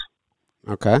morons.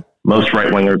 Okay. Most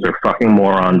right wingers are fucking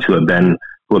morons who have been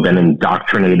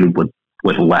indoctrinated with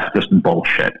leftist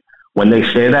bullshit. When they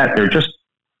say that, they're just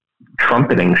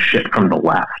trumpeting shit from the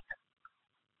left.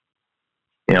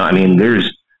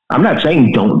 I'm not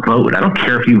saying don't vote. I don't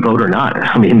care if you vote or not.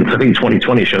 I mean, I think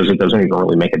 2020 shows it doesn't even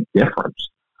really make a difference.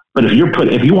 But if you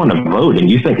want to vote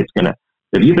and you think it's gonna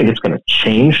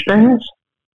change things,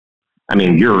 I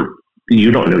mean,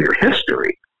 you don't know your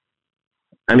history.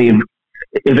 I mean,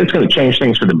 if it's going to change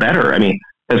things for the better, I mean,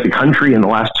 has the country in the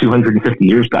last 250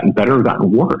 years gotten better or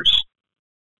gotten worse?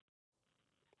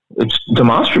 It's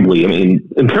demonstrably, I mean,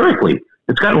 empirically,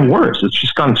 it's gotten worse. It's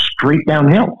just gone straight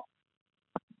downhill.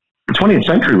 The 20th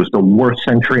century was the worst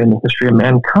century in the history of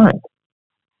mankind.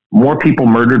 more people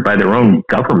murdered by their own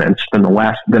governments than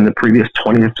the previous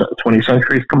 20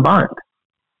 centuries combined.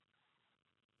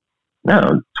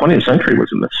 No, 20th century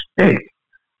was a mistake.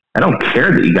 I don't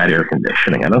care that you got air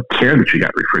conditioning. I don't care that you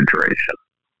got refrigeration.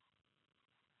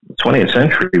 The 20th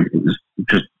century was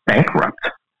just bankrupt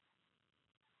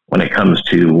when it comes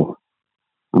to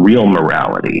real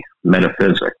morality,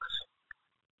 metaphysics,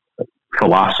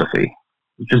 philosophy.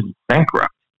 It's just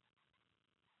bankrupt.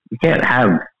 You can't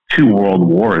have 2 world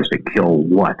wars that kill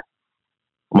what?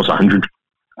 Almost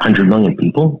 100 million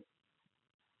people?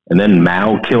 And then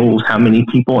Mao kills how many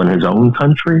people in his own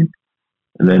country?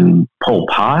 And then Pol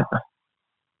Pot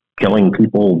killing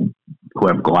people who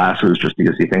have glasses just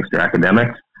because he thinks they're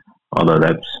academics, although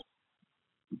that's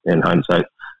in hindsight.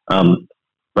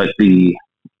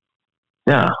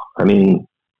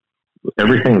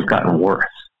 Everything's gotten worse.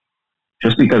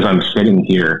 Just because I'm sitting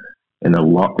here in a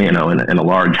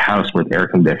large house with air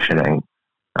conditioning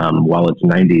while it's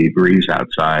 90 degrees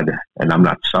outside and I'm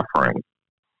not suffering,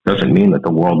 doesn't mean that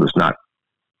the world is not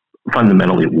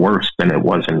fundamentally worse than it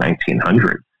was in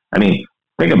 1900. I mean,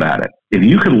 think about it. If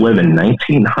you could live in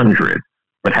 1900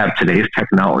 but have today's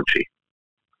technology,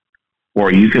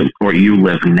 or you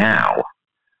live now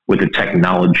with the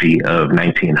technology of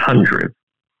 1900,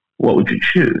 what would you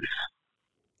choose?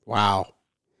 Wow.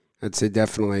 That's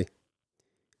definitely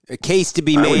a case to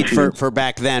be made for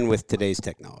back then with today's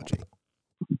technology.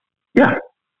 Yeah,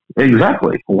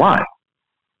 exactly. Why?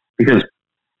 Because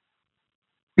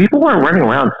people weren't running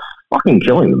around fucking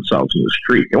killing themselves in the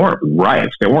street. There weren't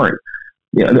riots. There weren't,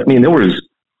 there was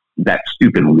that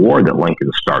stupid war that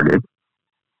Lincoln started,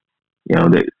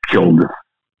 that killed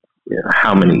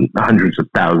how many hundreds of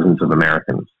thousands of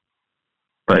Americans.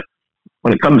 But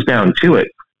when it comes down to it,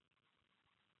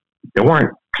 there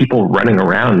weren't people running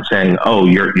around saying, "Oh,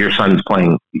 your son's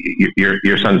playing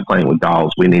with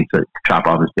dolls. We need to chop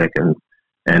off his dick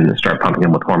and start pumping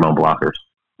him with hormone blockers."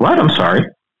 What? I'm sorry.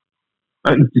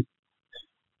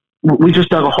 We just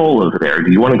dug a hole over there.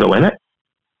 Do you want to go in it?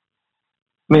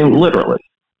 I mean, literally.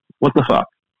 What the fuck?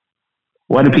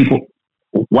 Why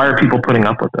are people putting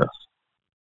up with this?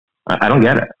 I don't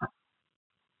get it.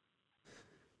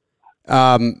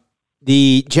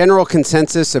 The general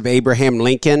consensus of Abraham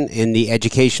Lincoln in the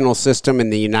educational system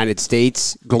in the United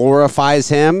States glorifies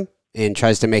him and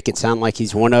tries to make it sound like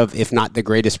he's one of, if not the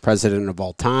greatest president of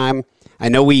all time. I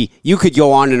know you could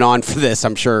go on and on for this,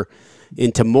 I'm sure,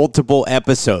 into multiple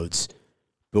episodes.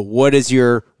 But what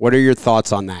are your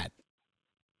thoughts on that?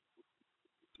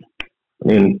 I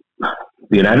mean,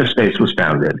 the United States was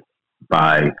founded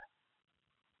by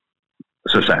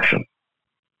secession.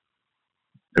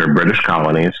 They're British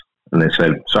colonies, and they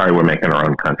said, "Sorry, we're making our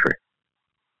own country."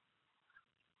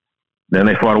 Then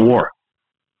they fought a war.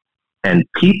 And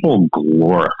people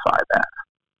glorify that.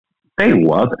 They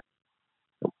love it.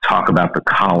 They'll talk about the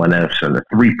colonists and the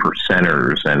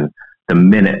 3%ers and the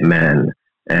Minutemen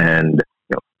and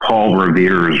Paul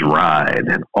Revere's ride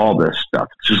and all this stuff.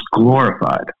 It's just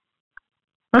glorified.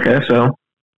 Okay, so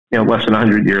less than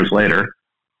 100 years later,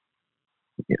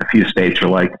 a few states are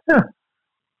like,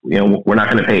 we're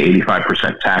not going to pay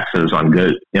 85% taxes on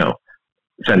goods,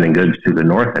 sending goods to the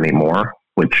North anymore,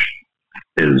 which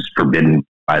is forbidden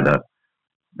by the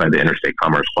Interstate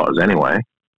Commerce Clause anyway.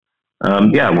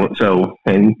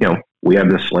 We have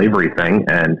this slavery thing,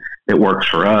 and it works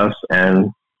for us,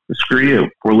 and screw you,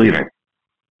 we're leaving.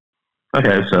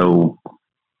 Okay, so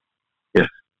if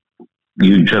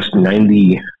you just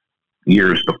 90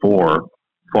 years before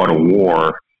fought a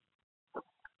war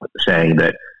saying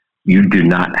that you do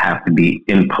not have to be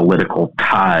in forced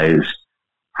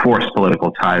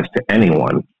political ties to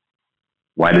anyone,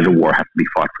 why did a war have to be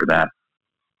fought for that?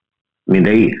 I mean,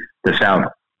 the South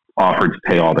offered to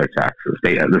pay all their taxes.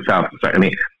 Then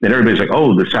everybody's like,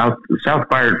 "Oh, the South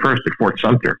fired first at Fort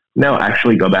Sumter." No,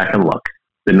 actually, go back and look.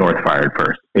 The North fired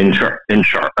first in Charleston.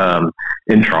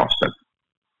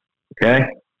 Okay,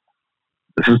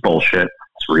 this is bullshit.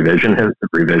 It's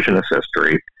revisionist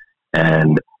history,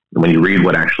 and when you read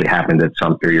what actually happened at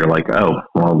Sumter, you're like, "Oh,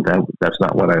 well, that's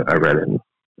not what I read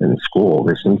in school.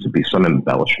 There seems to be some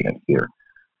embellishment here."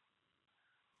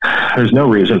 There's no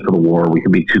reason for the war. We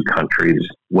could be two countries.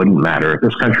 Wouldn't matter. If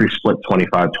this country split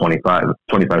 25 states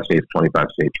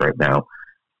right now,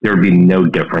 there would be no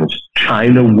difference.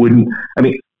 China wouldn't. I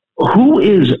mean, who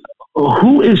is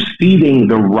feeding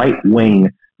the right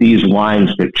wing these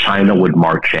lines that China would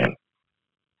march in?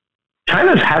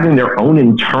 China's having their own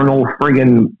internal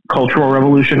friggin' cultural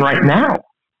revolution right now.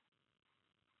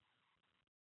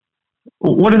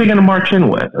 What are they going to march in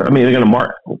with? I mean, they're going to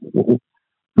march.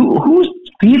 Who's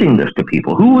feeding this to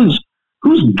people? Who's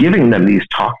giving them these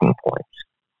talking points?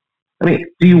 I mean,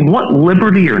 do you want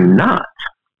liberty or not?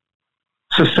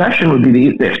 Secession would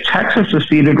be if Texas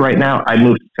seceded right now, I'd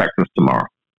move to Texas tomorrow.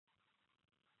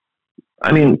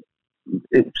 I mean,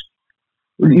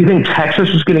 you think Texas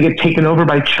is going to get taken over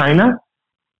by China?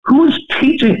 Who's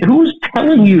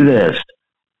telling you this?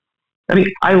 I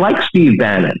mean, I like Steve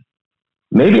Bannon.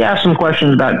 Maybe ask some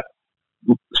questions about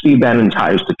Steve Bannon's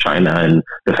ties to China and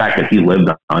the fact that he lived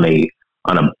on a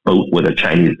boat with a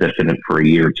Chinese dissident for a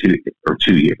year or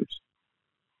 2 years.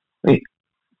 I mean,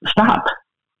 stop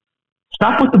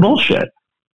with the bullshit.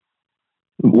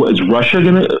 Is Russia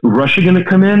gonna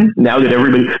come in now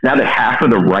that half of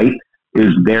the right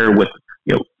is there with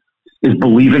is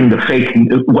believing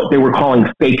what they were calling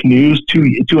fake news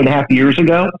 2.5 years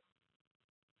ago?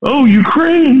 Oh,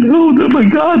 Ukraine! Oh my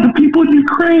God, the people in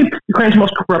Ukraine! Ukraine's the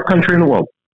most corrupt country in the world,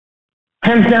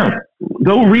 hands down.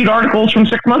 Go read articles from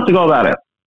 6 months ago about it.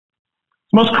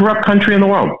 It's the most corrupt country in the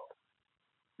world.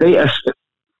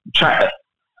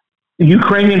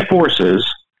 Ukrainian forces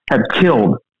have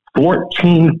killed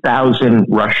 14,000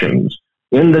 Russians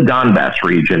in the Donbass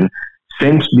region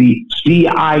since the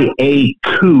CIA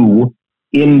coup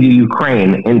in the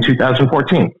Ukraine in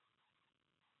 2014.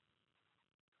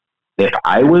 If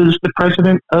I was the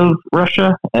president of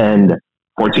Russia and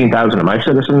 14,000 of my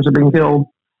citizens have been killed,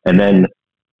 and then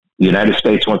the United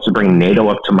States wants to bring NATO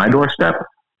up to my doorstep,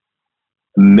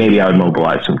 maybe I would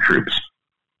mobilize some troops.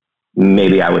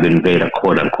 Maybe I would invade a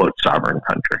quote-unquote sovereign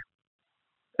country.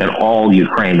 And all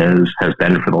Ukraine has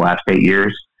been for the last 8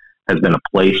 years has been a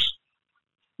place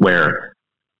where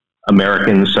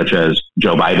Americans such as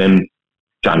Joe Biden,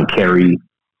 John Kerry,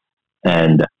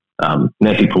 and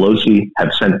Nancy Pelosi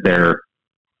have sent their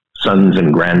sons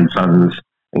and grandsons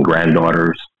and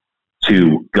granddaughters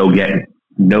to go get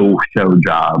no-show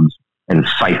jobs and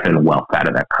siphon wealth out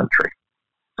of that country.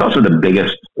 It's also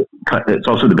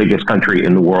the biggest country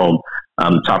in the world,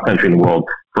 top country in the world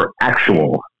for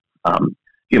actual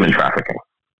human trafficking.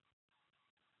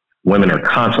 Women are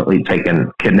constantly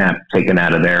kidnapped, taken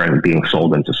out of there, and being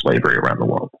sold into slavery around the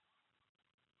world.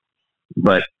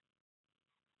 But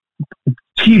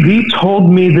TV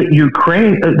told me that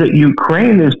Ukraine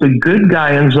is the good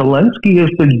guy and Zelensky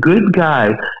is the good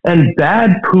guy and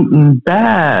bad Putin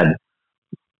bad.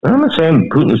 I'm not saying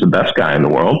Putin is the best guy in the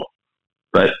world,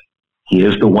 but he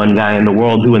is the one guy in the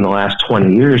world who in the last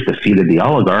 20 years defeated the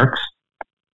oligarchs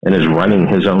and is running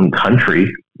his own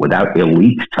country without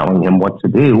elites telling him what to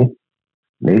do.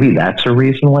 Maybe that's a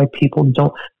reason why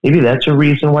maybe that's a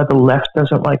reason why the left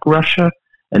doesn't like Russia.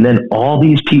 And then all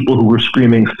these people who were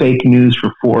screaming fake news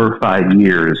for 4 or 5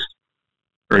 years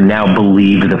are now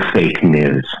believe the fake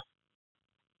news.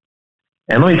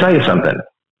 And let me tell you something.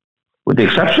 With the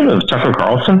exception of Tucker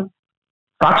Carlson,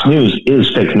 Fox News is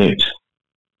fake news.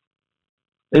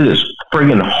 It is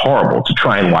friggin' horrible to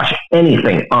try and watch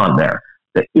anything on there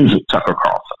that isn't Tucker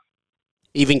Carlson.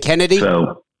 Even Kennedy?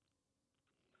 Well,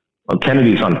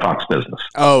 Kennedy's on Fox Business.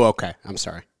 Oh, okay. I'm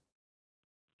sorry.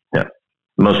 Yeah.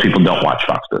 Most people don't watch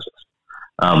Fox Business.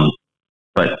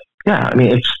 But yeah, I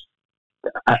mean,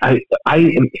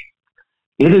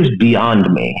 it is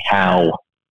beyond me how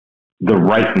the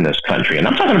right in this country, and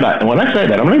I'm talking about, and when I say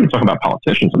that, I'm not even talking about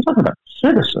politicians, I'm talking about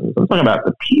citizens, I'm talking about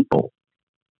the people,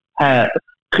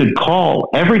 could call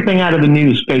everything out of the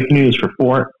news fake news for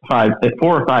 4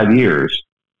 or 5 years,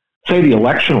 say the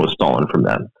election was stolen from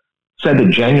them, said that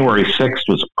January 6th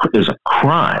is a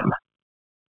crime,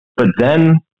 but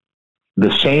then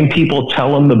the same people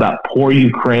tell them about poor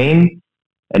Ukraine,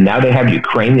 and now they have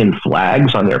Ukrainian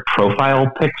flags on their profile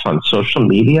pics on social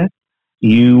media.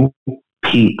 You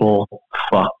people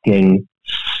fucking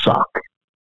suck.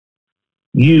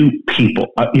 You people,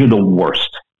 you're the worst.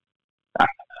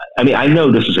 I mean, I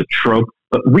know this is a trope,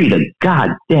 but read a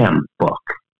goddamn book.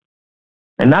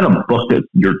 And not a book that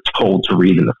you're told to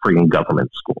read in the freaking government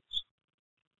schools.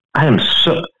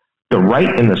 The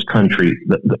right in this country,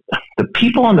 the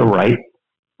people on the right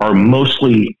are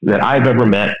mostly, that I've ever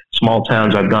met, small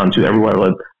towns I've gone to, everywhere I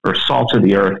live, are salt of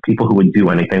the earth, people who would do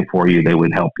anything for you, they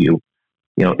would help you,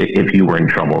 if you were in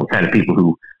trouble. Kind of people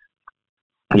who,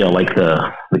 like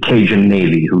the Cajun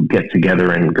Navy, who get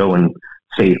together and go and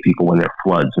save people when there are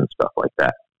floods and stuff like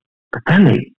that. But then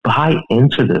they buy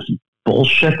into this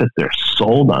bullshit that they're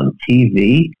sold on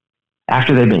TV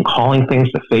after they've been calling things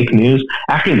the fake news,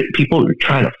 after the people are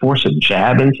trying to force a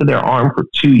jab into their arm for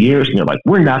 2 years, and they're like,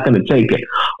 we're not going to take it.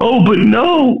 Oh, but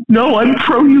no, I'm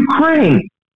pro-Ukraine.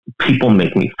 People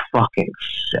make me fucking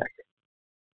sick.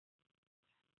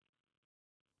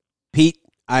 Pete,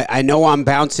 I know I'm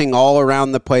bouncing all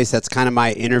around the place. That's kind of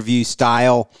my interview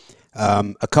style.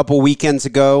 A couple weekends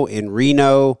ago in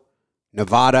Reno,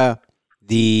 Nevada,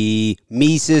 the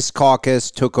Mises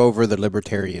Caucus took over the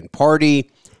Libertarian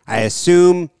Party. I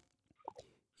assume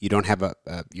you don't have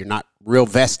you're not real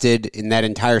vested in that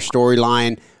entire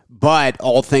storyline, but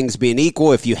all things being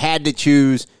equal, if you had to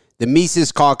choose, the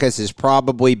Mises Caucus is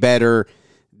probably better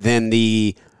than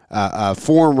the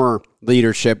former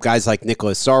leadership, guys like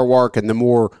Nicholas Sarwark, and the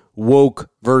more woke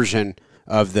version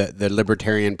of the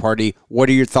Libertarian Party. What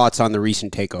are your thoughts on the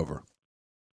recent takeover?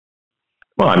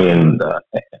 Well, I mean,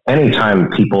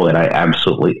 anytime people that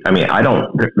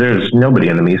there's nobody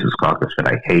in the Mises Caucus that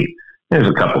I hate. There's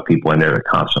a couple people in there that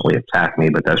constantly attack me,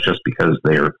 but that's just because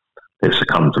they've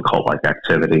succumbed to cult-like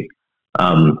activity.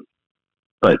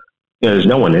 But there's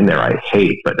no one in there I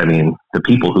hate, but I mean, the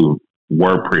people who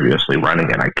were previously running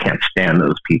it, I can't stand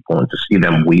those people, and to see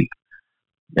them weep,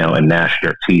 and gnash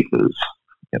their teeth is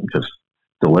just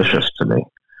delicious to me.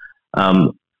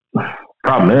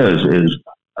 Problem is,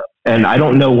 and I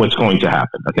don't know what's going to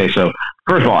happen. Okay, so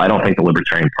first of all, I don't think the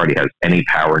Libertarian Party has any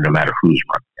power, no matter who's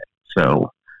running it.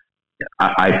 So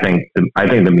I think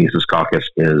the Mises Caucus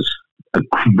is a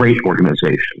great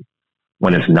organization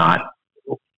when it's not.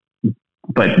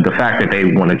 But the fact that they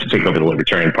wanted to take over the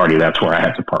Libertarian Party, that's where I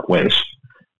had to part ways.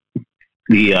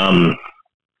 The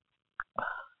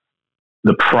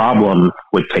problem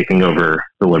with taking over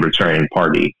the Libertarian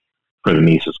Party for the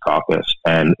Mises Caucus,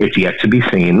 and it's yet to be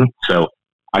seen, so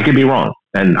I could be wrong,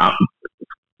 and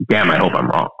damn, I hope I'm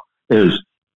wrong, is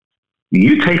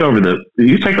you take over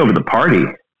the party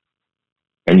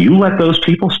and you let those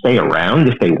people stay around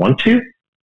if they want to,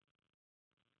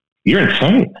 you're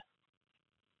insane.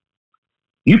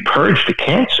 You purge the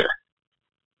cancer.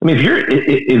 I mean,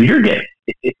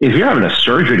 if you're having a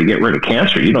surgery to get rid of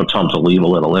cancer, you don't tell them to leave a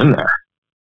little in there.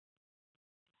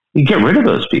 You get rid of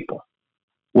those people.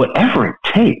 Whatever it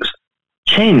takes.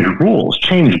 Change rules,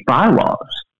 change bylaws.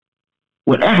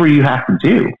 Whatever you have to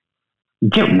do,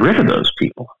 get rid of those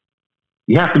people.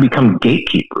 You have to become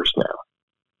gatekeepers now.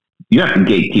 You have to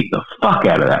gatekeep the fuck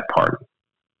out of that party.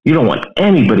 You don't want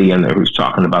anybody in there who's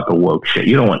talking about the woke shit.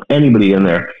 You don't want anybody in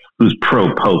there who's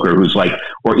pro-poker, who's like,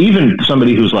 or even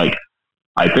somebody who's like,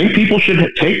 I think people should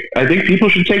take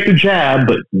the jab,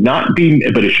 but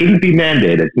it shouldn't be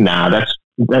mandated. Nah, that's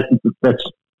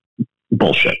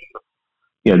bullshit.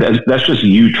 That's just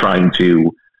you trying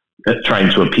to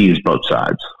appease both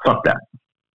sides. Fuck that.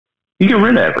 You get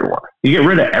rid of everyone. You get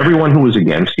rid of everyone who was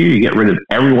against you. You get rid of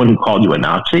everyone who called you a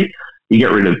Nazi. You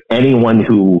get rid of anyone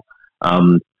who,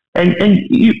 and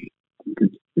you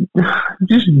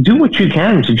just do what you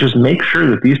can to just make sure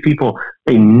that these people,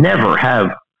 they never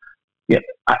have. Yeah,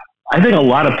 I think a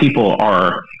lot of people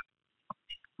are.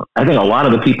 I think a lot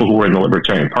of the people who were in the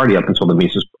Libertarian Party up until the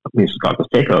Mises Caucus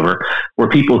takeover were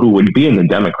people who would be in the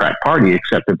Democrat Party,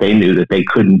 except that they knew that they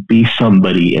couldn't be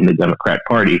somebody in the Democrat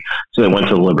Party. So they went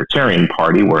to the Libertarian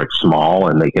Party where it's small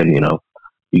and they can,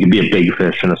 you can be a big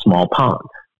fish in a small pond.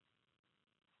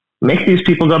 Make these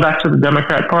people go back to the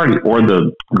Democrat Party or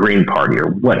the Green Party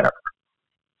or whatever.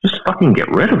 Just fucking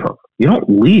get rid of them. You don't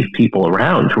leave people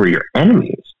around who are your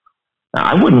enemies. Now,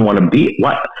 I wouldn't want to be.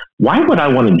 Why would I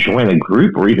want to join a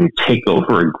group or even take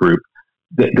over a group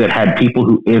that had people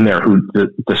who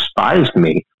despised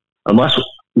me? Unless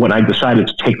when I decided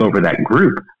to take over that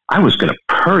group, I was going to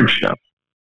purge them.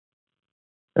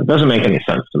 It doesn't make any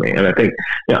sense to me, and I think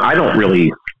I don't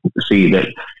really see that.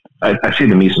 I see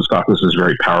the Mises Caucus as a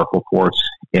very powerful force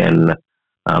in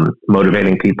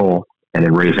motivating people and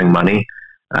in raising money.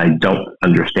 I don't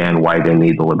understand why they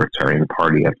need the Libertarian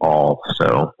Party at all.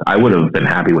 So I would have been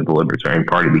happy with the Libertarian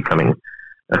Party becoming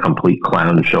a complete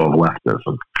clown show of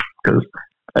leftism, because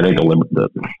I think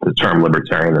the term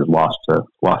libertarian is lost to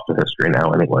history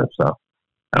now anyway. So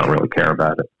I don't really care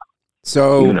about it.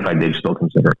 So even if I did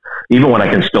even when I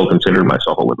can still consider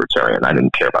myself a libertarian, I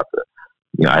didn't care about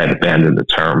I had abandoned the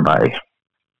term by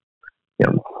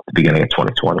the beginning of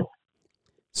 2020.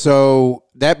 So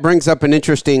that brings up an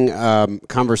interesting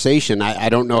conversation. I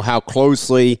don't know how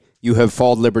closely you have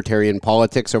followed libertarian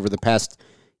politics over the past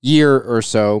year or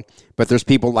so, but there's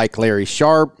people like Larry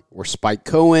Sharpe or Spike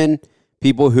Cohen,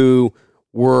 people who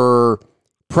were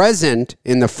present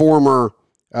in the former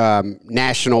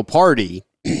National Party.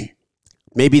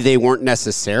 Maybe they weren't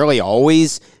necessarily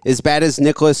always as bad as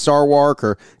Nicholas Sarwark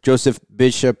or Joseph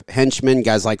Bishop Henchman,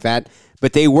 guys like that,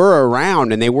 but they were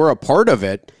around and they were a part of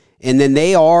it. And then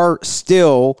they are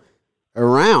still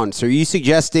around. So are you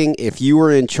suggesting if you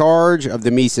were in charge of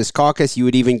the Mises Caucus, you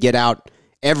would even get out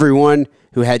everyone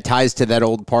who had ties to that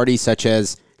old party, such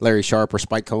as Larry Sharpe or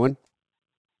Spike Cohen?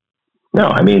 No,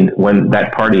 I mean, when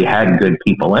that party had good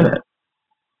people in it,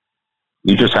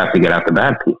 you just have to get out the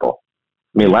bad people.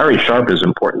 I mean, Larry Sharpe is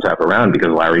important to have around because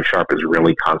Larry Sharpe is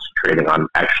really concentrating on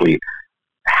actually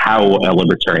how a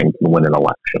libertarian can win an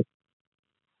election.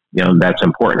 That's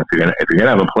important. If you're gonna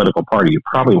have a political party, you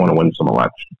probably want to win some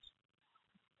elections,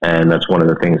 and that's one of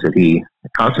the things that he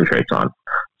concentrates on.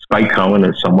 Spike Cohen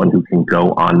is someone who can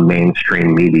go on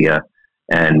mainstream media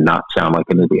and not sound like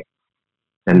an idiot,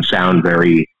 and sound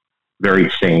very,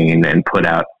 very sane, and put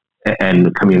out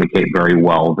and communicate very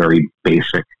well, very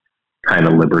basic kind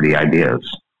of liberty ideas.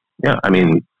 Yeah, I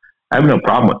mean, I have no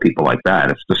problem with people like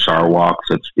that. It's the Sarwalks,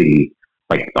 it's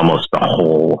almost the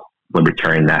whole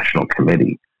Libertarian National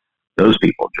Committee. Those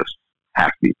people just have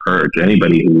to be purged.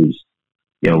 Anybody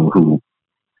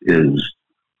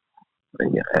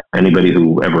anybody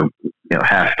who ever,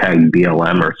 hashtag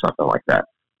BLM or something like that.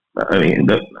 I mean,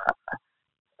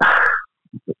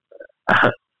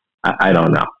 I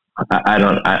don't know. I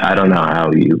don't know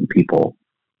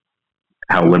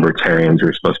how libertarians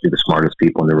are supposed to be the smartest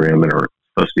people in the room and are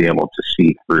supposed to be able to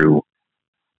see through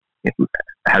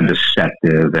how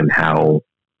deceptive and how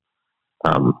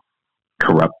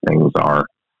corrupt things are,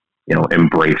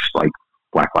 embraced like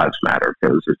Black Lives Matter,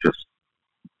 because it's just,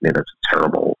 it's a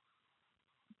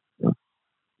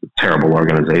terrible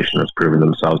organization that's proven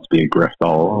themselves to be a grift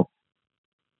all along.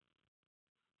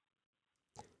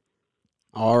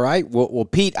 All right. Well,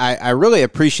 Pete, I really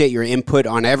appreciate your input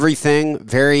on everything.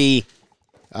 Very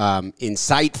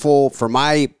insightful. For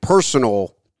my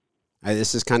personal,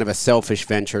 this is kind of a selfish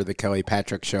venture, the Kelly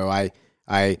Patrick Show.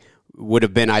 I would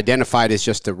have been identified as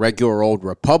just a regular old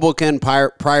Republican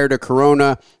prior to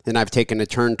Corona, and I've taken a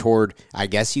turn toward, I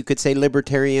guess you could say,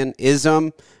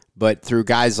 libertarianism, but through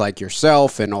guys like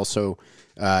yourself and also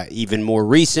even more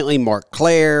recently, Mark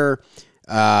Claire.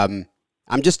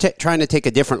 I'm just trying to take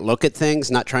a different look at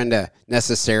things, not trying to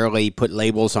necessarily put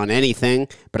labels on anything,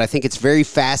 but I think it's very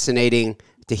fascinating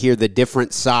to hear the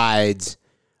different sides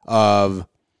of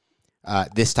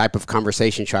this type of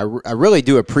conversation show. I really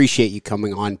do appreciate you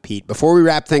coming on, Pete. Before we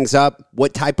wrap things up,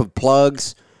 what type of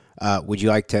plugs would you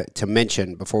like to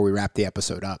mention before we wrap the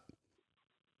episode up?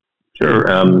 Sure.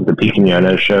 The Pete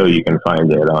Quinones Show, you can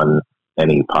find it on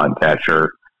any podcatcher,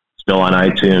 still on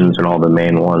iTunes and all the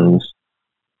main ones.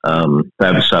 I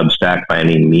have a Substack by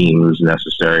any means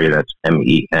necessary. That's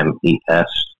MEMES.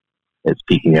 It's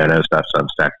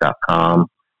PeteQuinones.substack.com.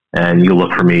 And you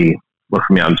look for me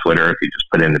on Twitter. If you just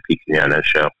put in the Pete Quinones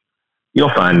Show,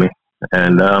 you'll find me.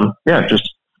 And just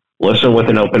listen with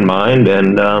an open mind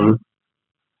and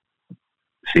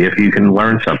see if you can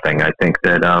learn something. I think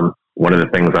that one of the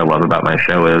things I love about my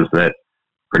show is that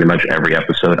pretty much every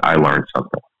episode I learn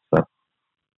something. So.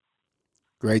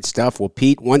 Great stuff. Well,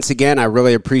 Pete, once again, I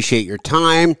really appreciate your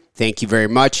time. Thank you very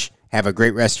much. Have a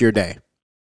great rest of your day.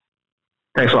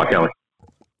 Thanks a lot, Kelly.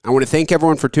 I want to thank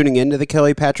everyone for tuning in to the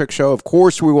Kelly Patrick Show. Of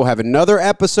course, we will have another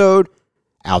episode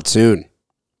out soon.